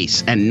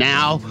space, and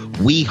now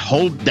we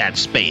hold that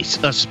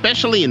space,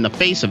 especially in the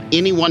face of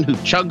anyone who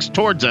chugs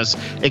towards us,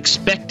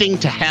 expecting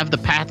to have the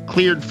path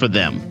cleared for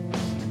them.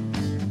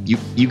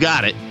 You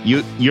got it.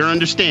 You're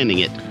understanding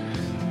it.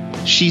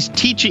 She's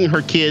teaching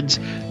her kids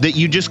that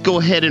you just go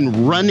ahead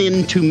and run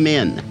into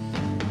men.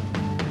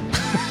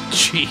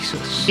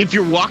 Jesus. If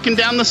you're walking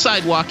down the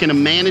sidewalk and a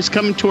man is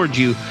coming towards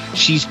you,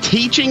 she's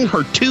teaching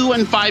her 2-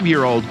 and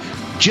 5-year-old,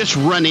 just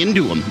run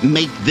into them.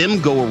 Make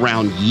them go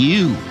around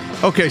you.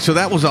 Okay, so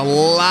that was a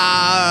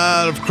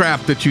lot of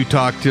crap that you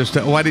talked.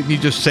 Why didn't you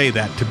just say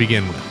that to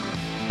begin with?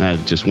 I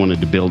just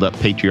wanted to build up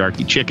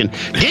patriarchy chicken.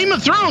 Game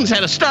of Thrones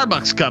had a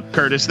Starbucks cup,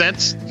 Curtis.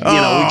 That's, we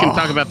can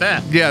talk about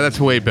that. Yeah,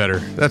 that's way better.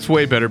 That's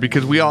way better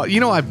because we all,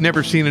 I've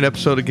never seen an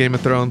episode of Game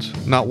of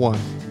Thrones. Not one.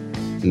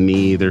 Me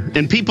either.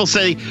 And people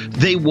say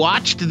they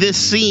watched this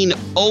scene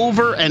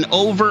over and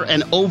over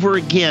and over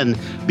again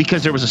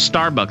because there was a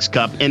Starbucks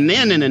cup. And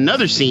then in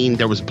another scene,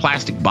 there was a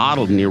plastic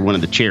bottle near one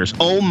of the chairs.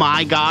 Oh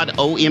my God,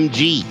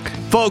 OMG.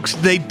 Folks,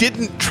 they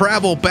didn't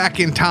travel back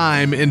in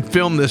time and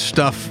film this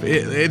stuff.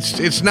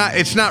 It's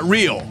not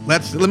real.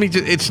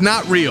 It's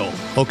not real.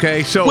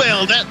 Okay, so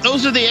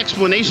those are the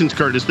explanations,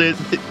 Curtis.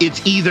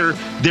 It's either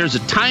there's a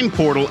time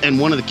portal and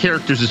one of the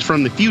characters is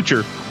from the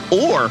future,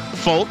 or,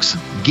 folks,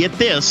 get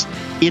this,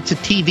 it's a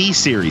TV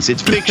series.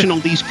 It's fictional.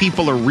 These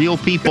people are real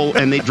people,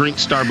 and they drink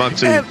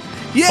Starbucks and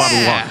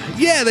bottled water.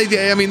 Yeah,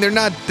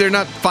 they're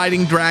not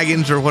fighting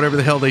dragons or whatever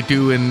the hell they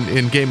do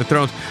in Game of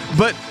Thrones.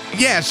 But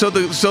yeah, so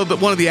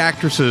one of the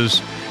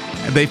actresses,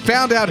 they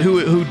found out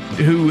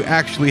who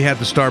actually had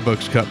the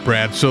Starbucks cup,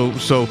 Brad. So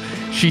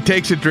she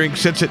takes a drink,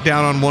 sits it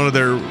down on one of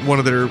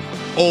their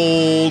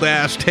old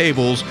ass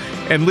tables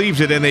and leaves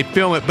it, and they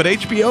film it. But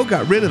HBO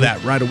got rid of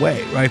that right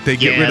away, right? They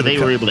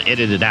were able to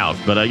edit it out.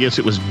 But I guess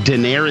it was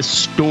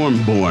Daenerys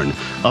Stormborn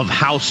of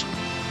House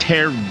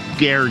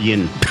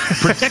Targaryen,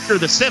 protector of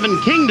the 7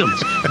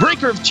 kingdoms,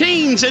 breaker of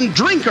chains, and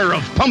drinker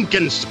of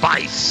pumpkin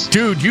spice.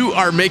 Dude, you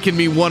are making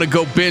me want to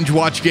go binge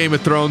watch Game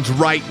of Thrones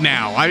right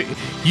now.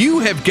 You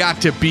have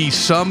got to be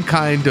some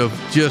kind of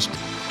just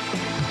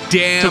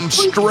damn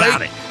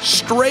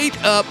straight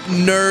up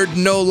nerd,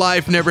 no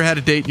life, never had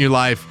a date in your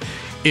life.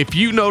 If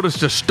you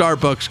noticed a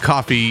Starbucks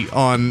coffee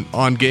on Game of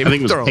Thrones. I think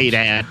it was a paid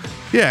ad.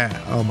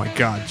 Yeah. Oh my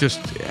God. Just,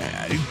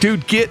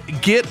 dude, get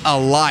a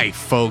life,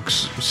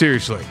 folks.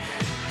 Seriously.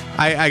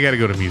 I got to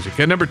go to music.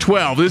 At number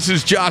 12, this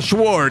is Josh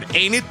Ward,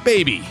 Ain't It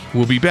Baby.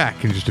 We'll be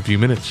back in just a few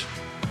minutes.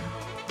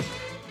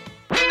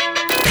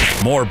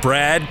 More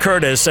Brad,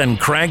 Curtis, and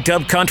Cranked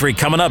Up Country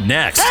coming up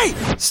next. Hey!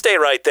 Stay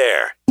right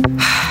there.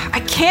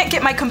 I can't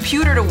get my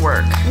computer to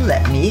work.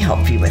 Let me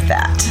help you with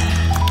that.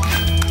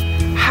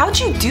 How'd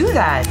you do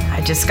that?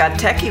 I just got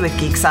techie with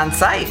Geeks on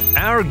Site.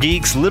 Our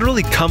geeks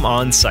literally come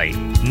on site.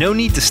 No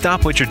need to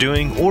stop what you're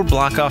doing or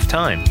block off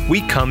time.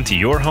 We come to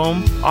your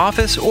home,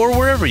 office, or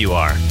wherever you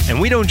are.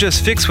 And we don't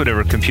just fix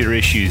whatever computer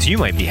issues you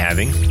might be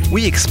having.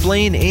 We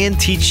explain and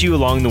teach you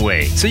along the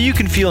way so you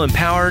can feel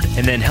empowered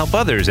and then help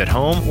others at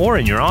home or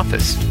in your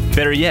office.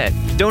 Better yet,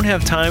 don't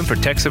have time for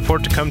tech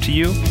support to come to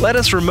you? Let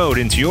us remote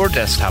into your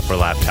desktop or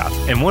laptop,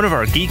 and one of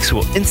our geeks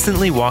will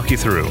instantly walk you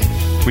through.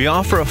 We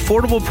offer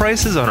affordable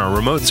prices on our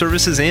remote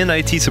services and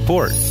IT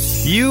support.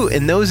 You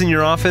and those in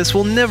your office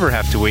will never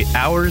have to wait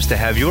hours to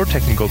have your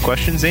technical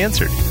questions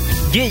answered.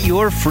 Get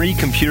your free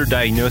computer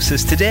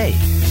diagnosis today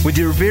with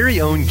your very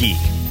own geek.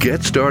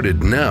 Get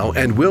started now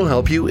and we'll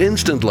help you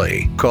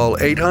instantly. Call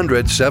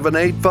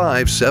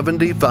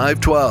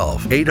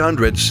 800-785-7512.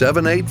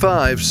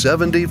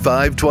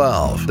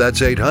 800-785-7512.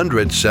 That's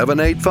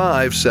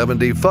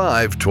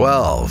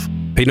 800-785-7512.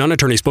 Paid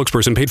non-attorney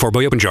spokesperson paid for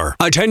by Openjar.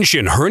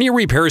 Attention! Hernia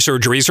repair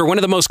surgeries are one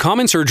of the most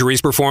common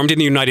surgeries performed in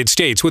the United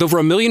States, with over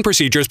 1 million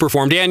procedures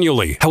performed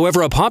annually.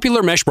 However, a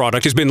popular mesh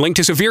product has been linked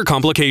to severe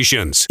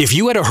complications. If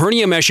you had a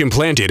hernia mesh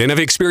implanted and have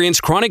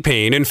experienced chronic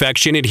pain,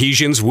 infection,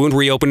 adhesions, wound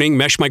reopening,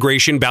 mesh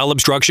migration, bowel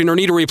obstruction, or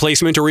need a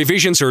replacement or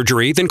revision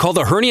surgery, then call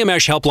the Hernia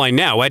Mesh Helpline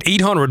now at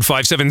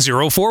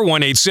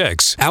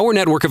 800-570-4186. Our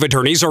network of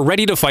attorneys are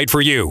ready to fight for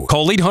you.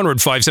 Call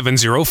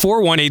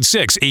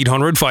 800-570-4186.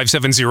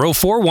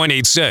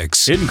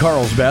 800-570-4186. In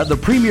Carlsbad, the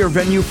premier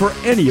venue for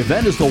any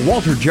event is the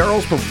Walter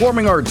Gerrells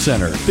Performing Arts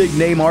Center. Big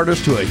name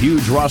artists to a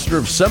huge roster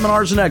of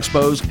seminars and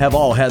expos have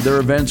all had their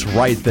events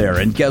right there.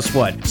 And guess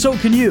what? So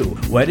can you.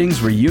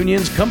 Weddings,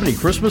 reunions, company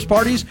Christmas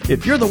parties.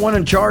 If you're the one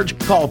in charge,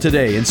 call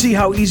today and see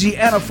how easy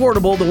and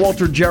affordable the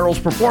Walter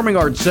Gerrells Performing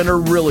Arts Center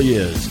really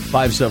is.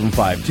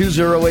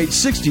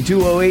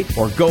 575-208-6208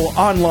 or go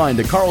online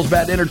to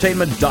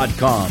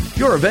carlsbadentertainment.com.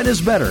 Your event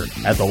is better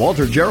at the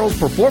Walter Gerrells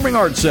Performing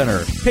Arts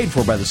Center. Paid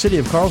for by the City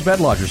of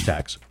Carlsbad Lodgers Tax.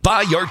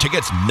 Buy your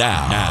tickets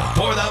now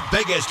for the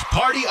biggest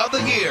party of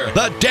the year,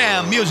 the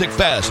Damn Music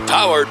Fest,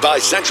 powered by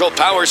Central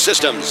Power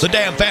Systems. The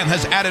Damn Fam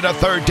has added a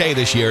third day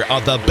this year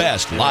of the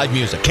best live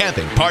music,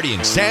 camping,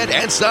 partying, sand,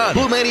 and sun.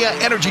 Blue Mania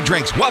Energy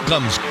Drinks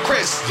welcomes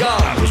Chris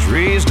Young. I was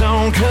raised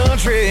on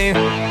country.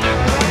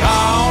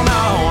 Oh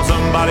no,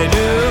 somebody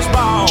just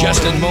bought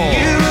Justin Moore.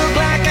 You look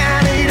like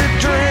I need a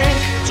drink.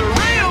 It's a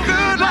real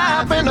good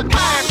life in the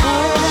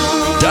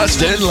backwoods.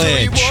 Dustin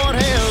Lynch.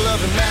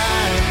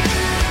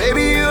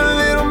 Maybe you a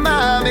little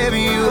mine,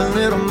 maybe you a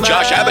little mine.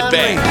 Josh Abbott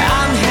Band.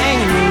 I'm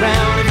hanging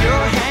around if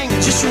you're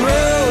hanging. Just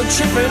road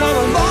tripping on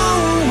a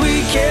long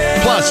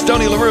weekend. Plus,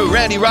 Stoney LaRue,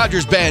 Randy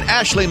Rogers Band,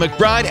 Ashley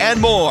McBride, and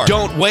more.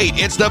 Don't wait.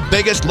 It's the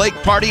biggest lake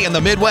party in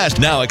the Midwest.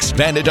 Now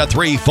expanded to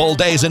 3 full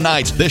days and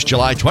nights this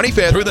July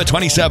 25th through the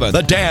 27th.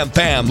 The Damn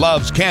Fam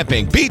loves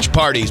camping, beach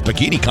parties,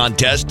 bikini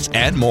contests,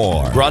 and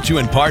more. Brought to you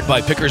in part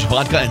by Pickers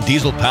Vodka and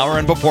Diesel Power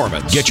and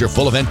Performance. Get your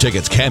full event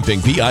tickets, camping,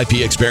 VIP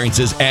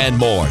experiences, and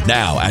more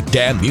now at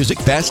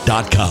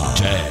damnmusicfest.com.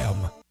 Damn.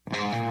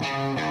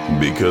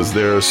 Because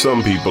there are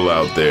some people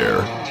out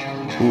there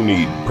who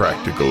need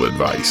practical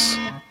advice.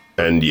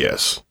 And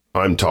yes,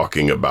 I'm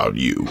talking about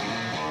you.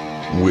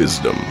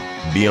 Wisdom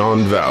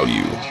beyond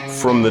value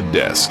from the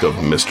desk of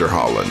Mr.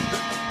 Holland.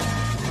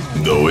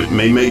 Though it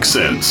may make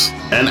sense,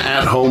 an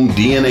at-home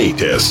DNA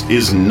test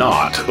is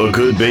not a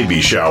good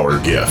baby shower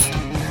gift.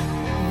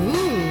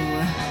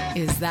 Ooh,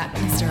 is that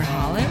Mr.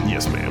 Holland?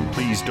 Yes, ma'am.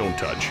 Please don't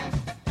touch.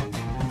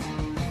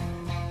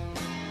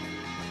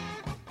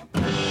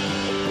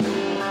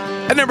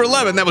 At number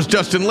 11, that was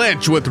Dustin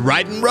Lynch with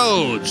Riding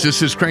Roads.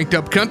 This is Cranked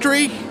Up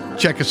Country.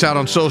 Check us out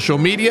on social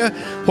media.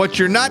 What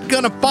you're not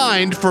going to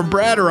find for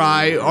Brad or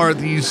I are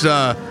these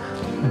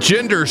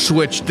gender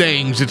switch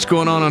things that's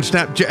going on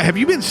Snapchat. Have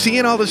you been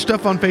seeing all this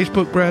stuff on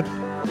Facebook, Brad?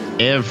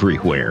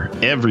 Everywhere.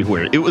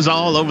 It was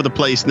all over the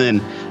place.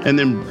 And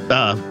then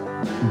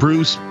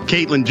Bruce,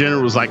 Caitlyn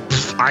Jenner was like,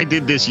 I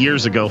did this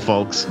years ago,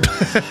 folks.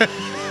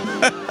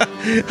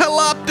 I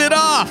lopped it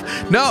off.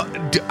 No,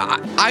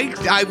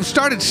 I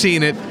started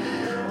seeing it,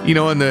 you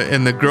know,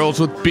 in the girls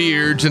with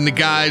beards and the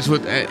guys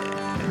with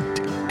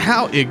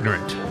how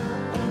ignorant.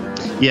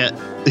 Yeah,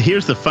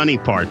 here's the funny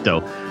part,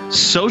 though.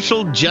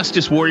 Social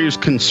justice warriors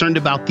concerned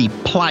about the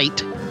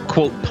plight,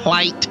 quote,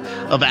 plight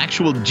of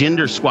actual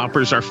gender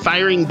swappers are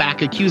firing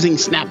back, accusing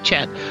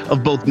Snapchat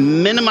of both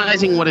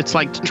minimizing what it's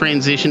like to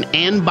transition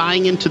and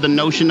buying into the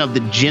notion of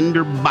the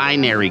gender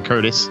binary,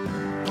 Curtis.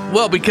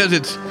 Well, because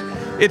it's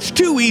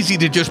too easy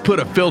to just put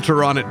a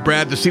filter on it,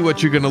 Brad, to see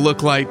what you're going to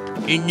look like.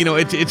 And, you know,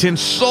 it's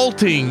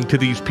insulting to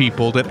these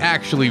people that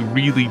actually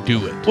really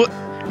do it. Well,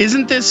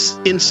 isn't this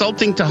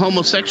insulting to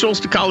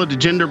homosexuals to call it a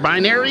gender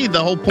binary?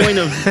 The whole point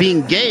of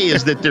being gay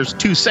is that there's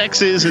two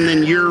sexes and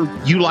then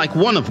you like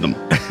one of them,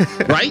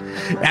 right?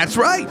 That's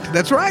right.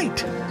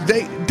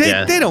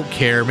 They don't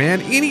care,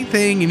 man.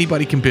 Anything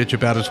anybody can bitch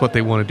about is what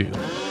they want to do.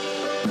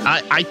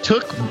 I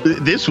took,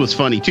 this was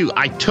funny too.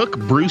 I took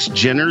Bruce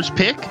Jenner's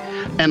pic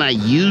and I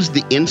used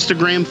the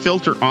Instagram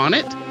filter on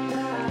it,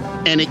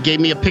 and it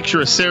gave me a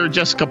picture of Sarah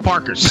Jessica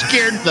Parker.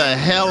 Scared the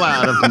hell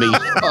out of me.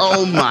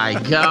 Oh my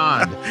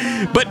God.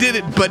 But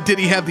did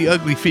he have the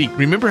ugly feet?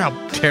 Remember how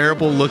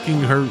terrible looking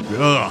her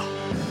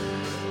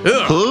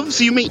hooves?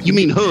 You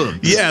mean hooves?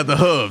 Yeah, the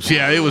hooves.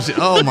 Yeah, it was,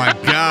 oh my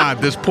God,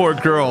 this poor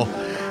girl.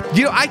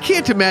 You know, I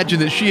can't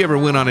imagine that she ever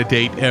went on a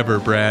date ever,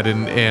 Brad.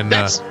 And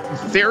that's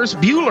Ferris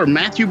Bueller,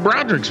 Matthew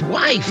Broderick's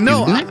wife.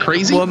 No, isn't that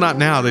crazy? Well, not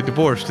now. They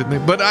divorced, didn't they?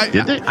 But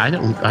did they? I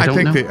don't know. I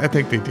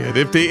think they did.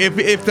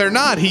 If they're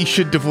not, he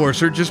should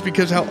divorce her just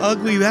because how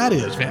ugly that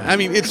is, man. I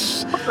mean,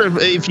 it's.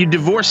 If you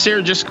divorce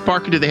Sarah Jessica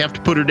Parker, do they have to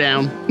put her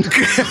down?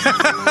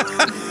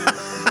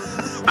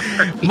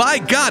 My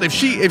God, if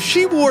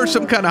she wore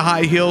some kind of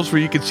high heels where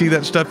you could see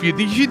that stuff,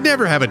 you'd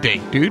never have a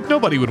date, dude.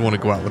 Nobody would want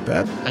to go out with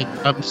that.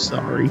 I'm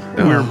sorry.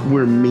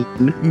 We're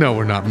mean. No,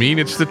 we're not mean.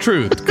 It's the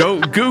truth. Go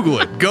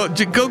Google it. Go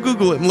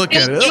Google it and look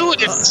at it.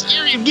 It's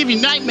scary. It'll give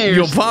you nightmares.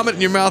 You'll vomit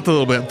in your mouth a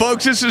little bit.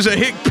 Folks, this is a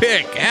hick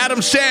pick.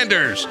 Adam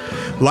Sanders,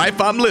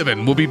 Life I'm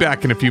Living. We'll be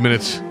back in a few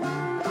minutes.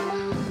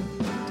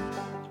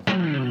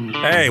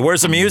 Hey,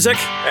 where's the music?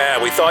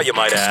 We thought you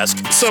might ask.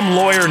 Some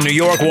lawyer in New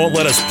York won't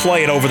let us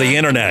play it over the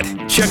internet.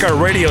 Check our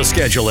radio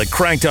schedule at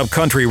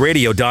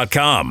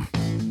crankedupcountryradio.com.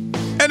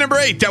 And number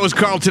 8, that was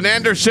Carlton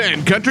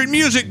Anderson. Country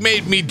music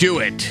made me do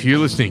it. You're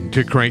listening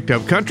to Cranked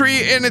Up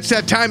Country, and it's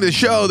that time of the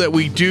show that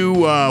we do,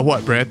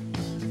 what, Brad?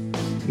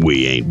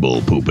 We ain't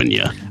bull pooping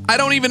you. I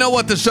don't even know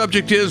what the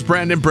subject is,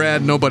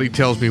 Brad. Nobody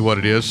tells me what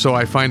it is, so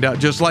I find out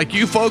just like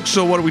you folks.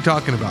 So what are we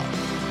talking about?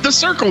 The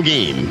circle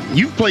game.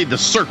 You've played the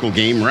circle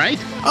game, right?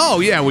 Oh,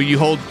 yeah, where you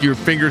hold your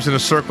fingers in a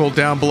circle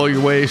down below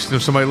your waist, and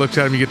if somebody looks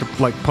at them, you get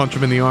to, like, punch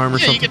them in the arm or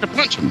something? Yeah, you get to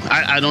punch them.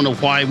 I don't know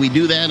why we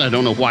do that. I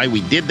don't know why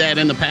we did that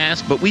in the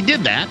past, but we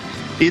did that.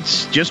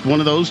 It's just one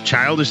of those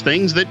childish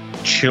things that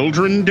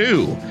children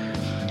do.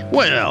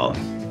 Well,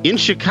 in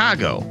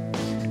Chicago,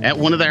 at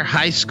one of their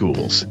high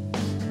schools,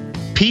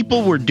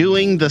 people were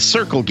doing the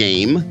circle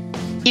game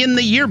in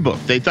the yearbook.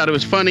 They thought it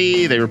was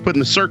funny. They were putting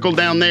the circle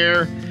down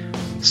there.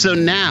 So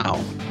now,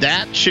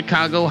 that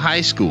Chicago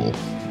high school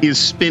is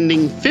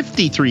spending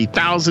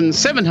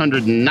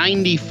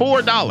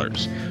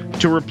 $53,794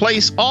 to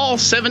replace all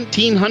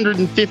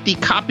 1,750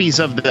 copies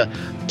of the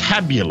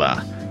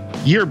Tabula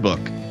yearbook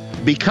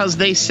because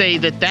they say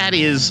that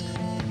is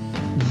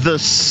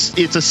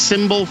it's a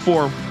symbol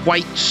for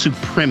white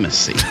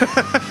supremacy.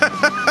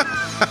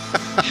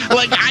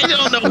 Like, I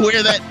don't know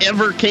where that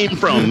ever came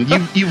from.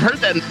 You've heard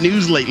that in the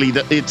news lately.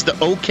 That it's the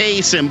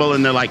OK symbol,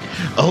 and they're like,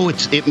 oh,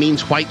 it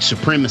means white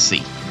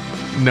supremacy.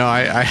 No,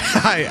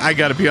 I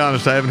got to be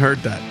honest. I haven't heard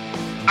that.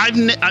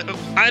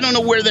 I don't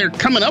know where they're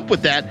coming up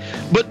with that.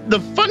 But the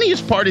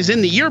funniest part is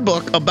in the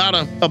yearbook, about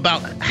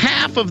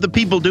half of the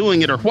people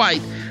doing it are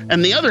white,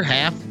 and the other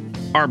half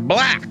are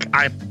black.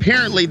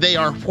 Apparently, they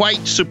are white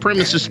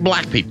supremacist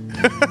black people.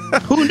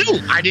 Who knew?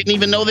 I didn't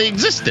even know they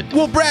existed.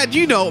 Well, Brad,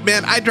 you know,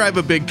 man, I drive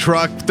a big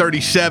truck,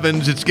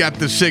 37s. It's got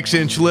the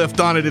 6-inch lift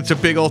on it. It's a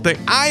big old thing.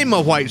 I'm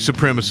a white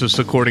supremacist,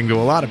 according to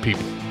a lot of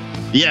people.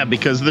 Yeah,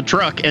 because of the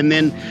truck. And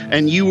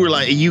you were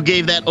like, you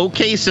gave that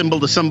OK symbol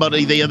to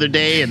somebody the other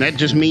day, and that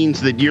just means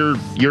that you're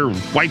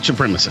white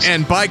supremacist.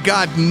 And by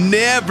God,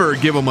 never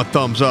give them a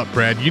thumbs up,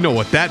 Brad. You know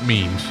what that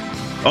means.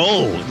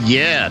 Oh,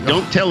 yeah.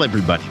 Don't tell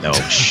everybody, though.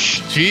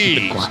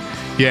 Jeez.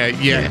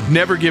 Yeah.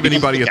 Never give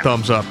anybody a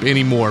thumbs up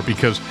anymore,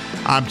 because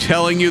I'm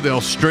telling you,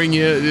 they'll string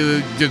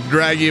you,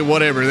 drag you,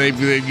 whatever.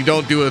 You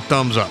don't do a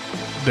thumbs up.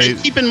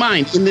 And keep in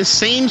mind, in this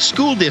same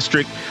school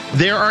district,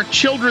 there are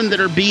children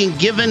that are being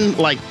given,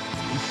 like,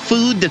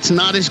 food that's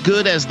not as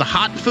good as the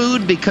hot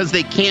food because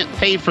they can't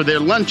pay for their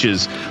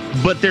lunches,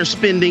 but they're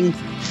spending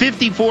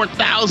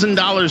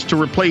 $54,000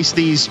 to replace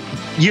these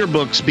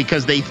yearbooks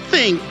because they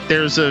think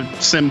there's a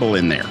symbol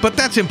in there. But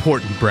that's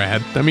important,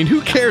 Brad. I mean,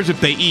 who cares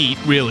if they eat,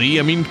 really?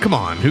 I mean, come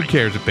on, who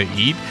cares if they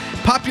eat?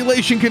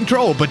 Population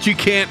control, but you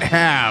can't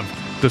have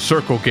the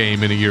circle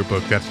game in a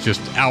yearbook. That's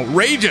just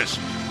outrageous.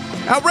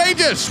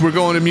 Outrageous! We're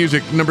going to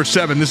music number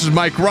 7. This is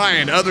Mike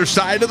Ryan, Other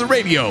Side of the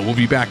Radio. We'll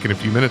be back in a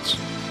few minutes.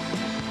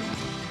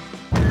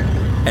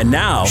 And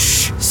now,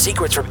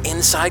 secrets from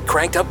inside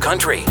Cranked Up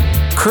Country.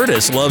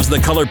 Curtis loves the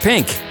color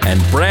pink,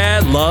 and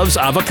Brad loves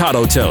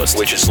avocado toast,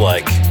 which is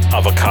like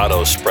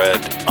avocado spread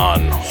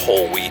on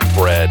whole wheat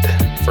bread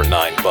for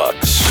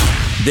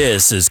 $9.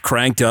 This is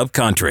Cranked Up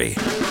Country.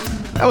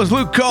 That was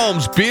Luke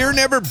Combs. Beer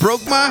never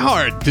broke my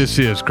heart. This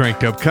is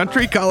Cranked Up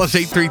Country. Call us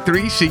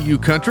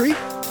 833-CU-Country.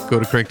 Go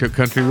to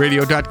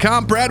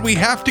crankedupcountryradio.com. Brad, we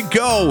have to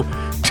go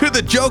to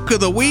the joke of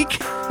the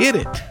week. Hit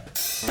it.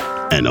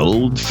 An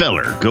old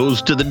feller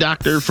goes to the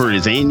doctor for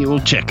his annual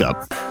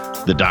checkup.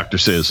 The doctor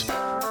says,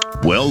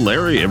 well,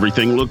 Larry,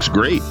 everything looks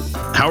great.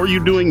 How are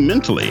you doing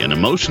mentally and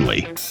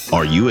emotionally?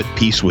 Are you at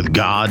peace with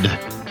God?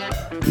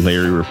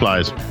 Larry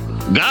replies,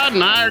 God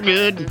and I are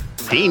good.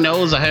 He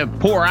knows I have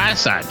poor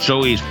eyesight,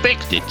 so he's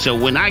fixed it. So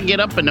when I get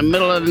up in the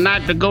middle of the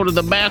night to go to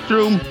the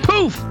bathroom,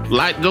 poof,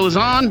 light goes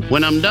on.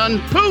 When I'm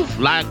done, poof,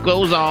 light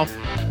goes off.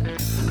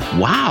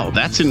 Wow,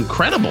 that's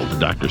incredible, the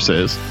doctor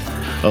says.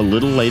 A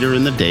little later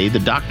in the day, the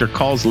doctor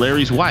calls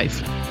Larry's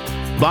wife.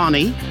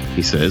 Bonnie,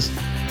 he says,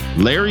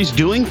 Larry's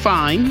doing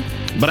fine,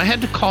 but I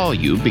had to call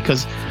you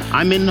because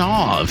I'm in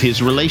awe of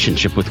his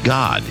relationship with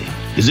God.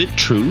 Is it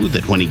true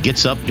that when he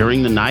gets up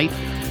during the night,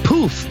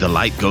 poof, the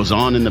light goes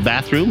on in the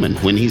bathroom, and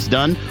when he's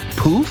done,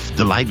 poof,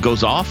 the light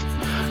goes off?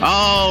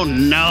 Oh,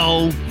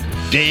 no,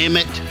 damn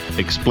it,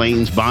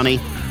 explains Bonnie.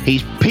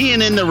 He's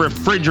peeing in the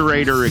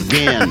refrigerator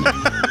again.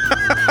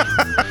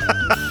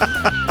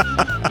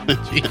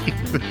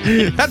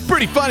 That's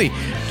pretty funny.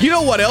 You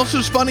know what else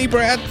is funny,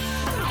 Brad?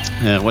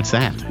 What's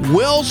that?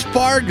 Wells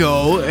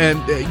Fargo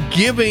and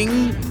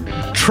giving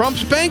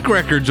Trump's bank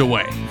records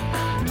away.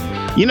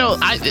 You know,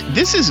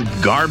 this is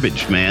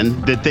garbage, man.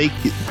 That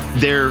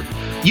they're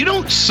you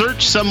don't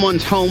search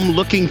someone's home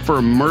looking for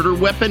a murder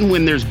weapon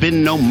when there's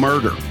been no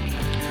murder.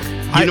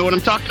 You know what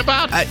I'm talking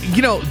about?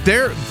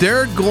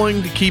 They're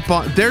going to keep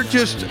on. They're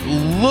just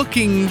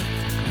looking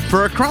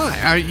for a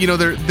crime.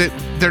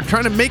 They're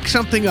trying to make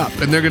something up,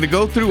 and they're going to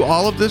go through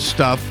all of this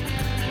stuff.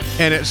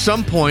 And at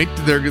some point,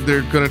 they're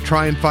going to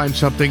try and find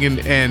something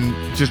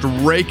and just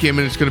rake him,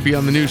 and it's going to be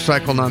on the news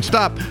cycle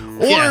nonstop.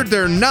 Or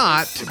they're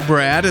not,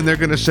 Brad, and they're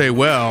going to say,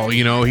 well,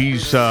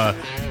 he's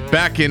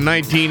back in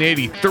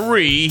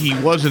 1983, he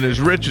wasn't as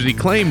rich as he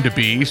claimed to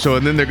be,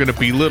 and then they're going to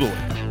belittle it.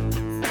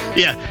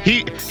 Yeah,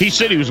 he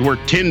said he was worth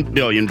 $10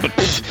 billion, but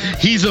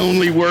he's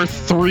only worth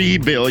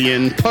 $3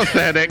 billion.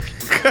 Pathetic.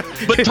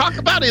 But talk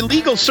about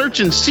illegal search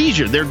and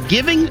seizure. They're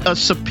giving a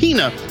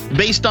subpoena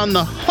based on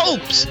the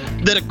hopes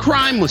that a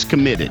crime was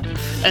committed.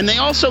 And they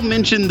also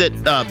mentioned that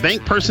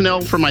bank personnel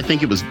from, I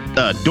think it was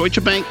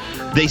Deutsche Bank,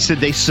 they said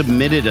they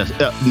submitted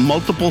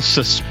multiple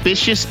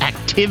suspicious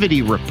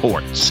activity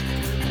reports.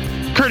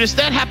 Curtis,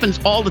 that happens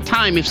all the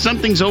time. If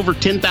something's over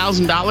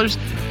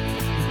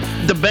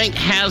 $10,000, the bank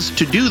has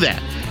to do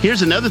that.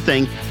 Here's another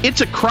thing.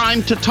 It's a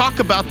crime to talk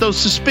about those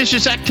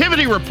suspicious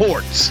activity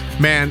reports.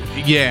 Man,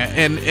 yeah.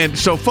 And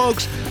so,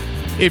 folks,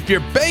 if you're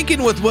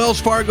banking with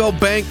Wells Fargo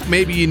Bank,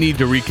 maybe you need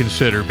to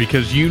reconsider,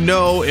 because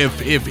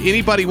if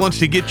anybody wants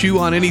to get you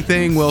on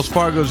anything, Wells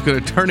Fargo's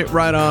going to turn it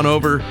right on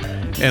over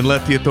and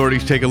let the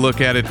authorities take a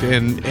look at it,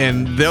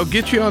 and they'll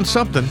get you on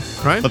something,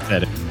 right?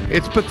 Pathetic.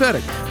 It's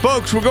pathetic.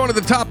 Folks, we're going to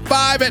the top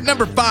 5 at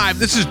number 5.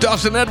 This is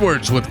Dawson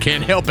Edwards with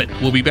Can't Help It.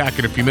 We'll be back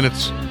in a few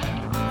minutes.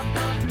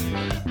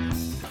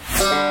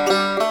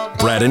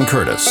 Brad and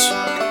Curtis.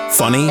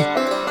 Funny,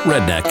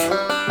 redneck,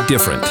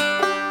 different.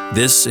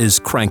 This is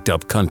Cranked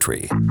Up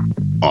Country.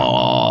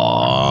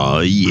 Aw,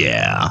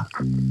 yeah.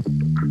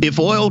 If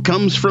oil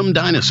comes from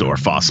dinosaur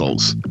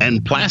fossils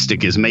and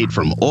plastic is made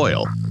from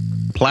oil,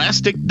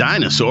 plastic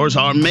dinosaurs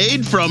are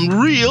made from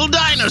real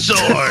dinosaurs.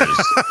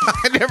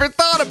 I never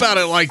thought about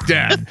it like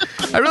that.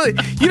 I really,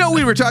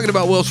 we were talking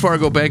about Wells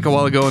Fargo Bank a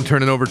while ago and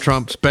turning over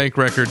Trump's bank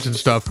records and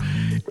stuff.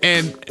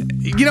 And,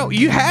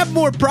 you have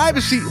more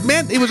privacy.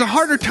 Man, it was a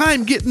harder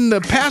time getting the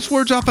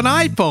passwords off an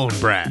iPhone,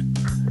 Brad.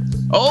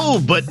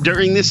 Oh, but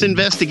during this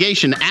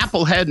investigation,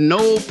 Apple had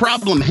no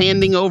problem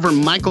handing over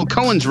Michael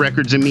Cohen's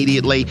records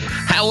immediately.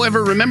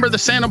 However, remember the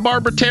Santa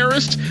Barbara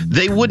terrorists?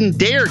 They wouldn't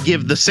dare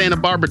give the Santa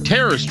Barbara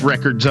terrorist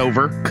records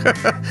over.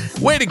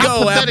 Way to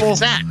go, Apple.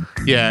 Is that?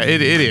 Yeah,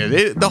 it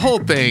is. The whole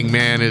thing,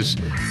 man, is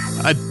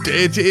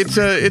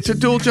it's a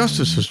dual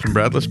justice system,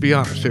 Brad. Let's be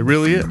honest. It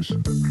really is.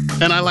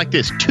 And I like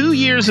this. 2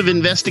 years of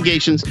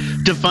investigations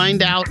to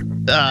find out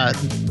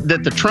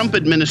that the Trump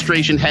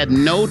administration had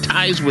no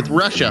ties with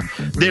Russia.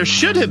 There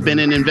should have been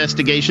an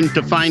investigation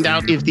to find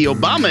out if the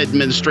Obama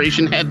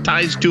administration had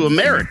ties to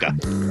America.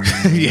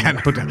 Yeah,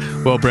 no doubt.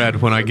 Well,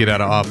 Brad, when I get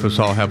out of office,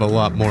 I'll have a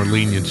lot more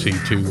leniency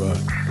to,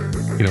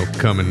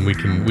 come and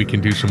we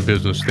can do some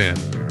business then.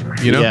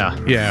 Yeah.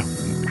 Yeah,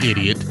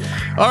 idiot.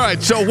 All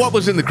right, so what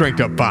was in the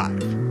Cranked Up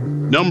 5?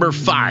 Number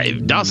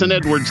 5, Dawson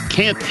Edwards,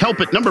 Can't Help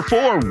It. Number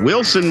 4,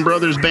 Wilson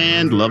Brothers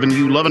Band, Lovin'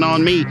 You, Lovin'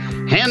 On Me.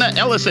 Hannah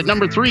Ellis at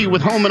number 3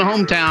 with Home in a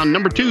Hometown.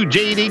 Number 2,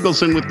 Jade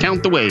Eagleson with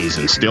Count the Ways.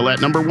 And still at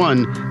number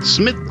 1,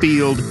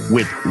 Smithfield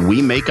with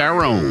We Make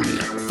Our Own.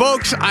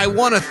 Folks, I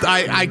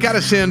got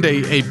to send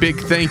a big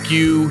thank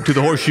you to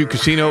the Horseshoe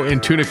Casino in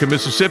Tunica,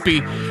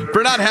 Mississippi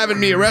for not having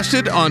me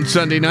arrested on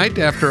Sunday night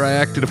after I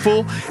acted a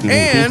fool. Mm-hmm.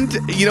 And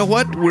you know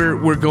what?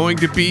 We're going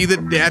to be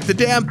at the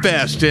Dam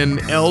Fest in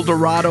El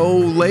Dorado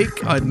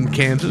Lake in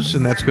Kansas,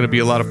 and that's going to be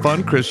a lot of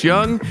fun. Chris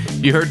Young,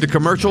 you heard the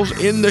commercials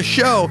in the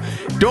show.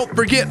 Don't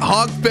forget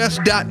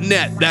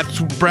hogfest.net.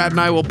 That's Brad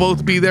and I will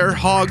both be there.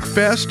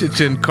 Hogfest.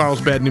 It's in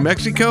Carlsbad, New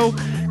Mexico.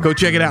 Go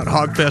check it out,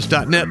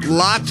 hogfest.net.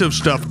 Lots of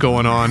stuff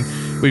going on.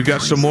 We've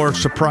got some more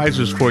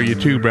surprises for you,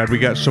 too, Brad. We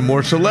got some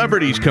more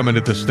celebrities coming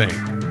to this thing.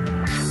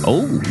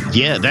 Oh,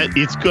 yeah,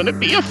 it's going to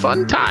be a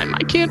fun time. I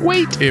can't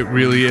wait. It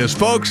really is.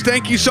 Folks,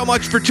 thank you so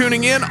much for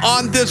tuning in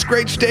on this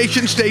great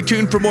station. Stay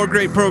tuned for more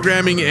great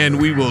programming,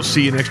 and we will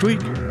see you next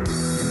week.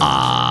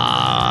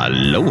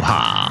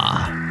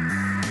 Aloha.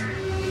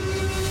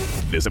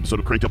 This episode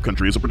of Cranked Up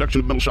Country is a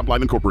production of Metal Shop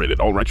Live Incorporated.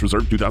 All rights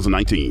reserved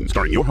 2019.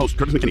 Starring your host,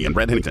 Curtis McKinney and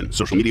Brad Hennington.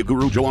 Social media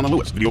guru, Joanna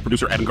Lewis. Video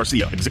producer, Adam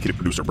Garcia. Executive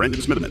producer,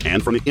 Brandon Smitherman.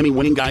 And from the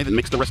Emmy-winning guy that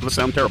makes the rest of us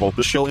sound terrible,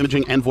 the show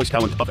imaging and voice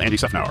talent of Andy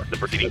Sefnauer. The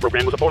preceding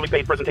program was a poorly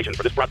paid presentation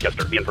for this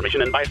broadcaster. The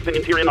information and biased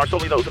opinions herein are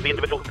solely those of the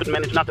individual who couldn't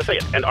manage not to say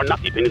it, and are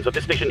not the opinions of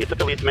this station, its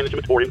affiliates,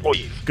 management, or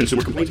employees.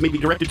 Consumer complaints may be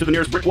directed to the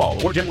nearest brick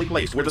wall or gently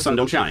placed where the sun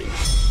don't shine.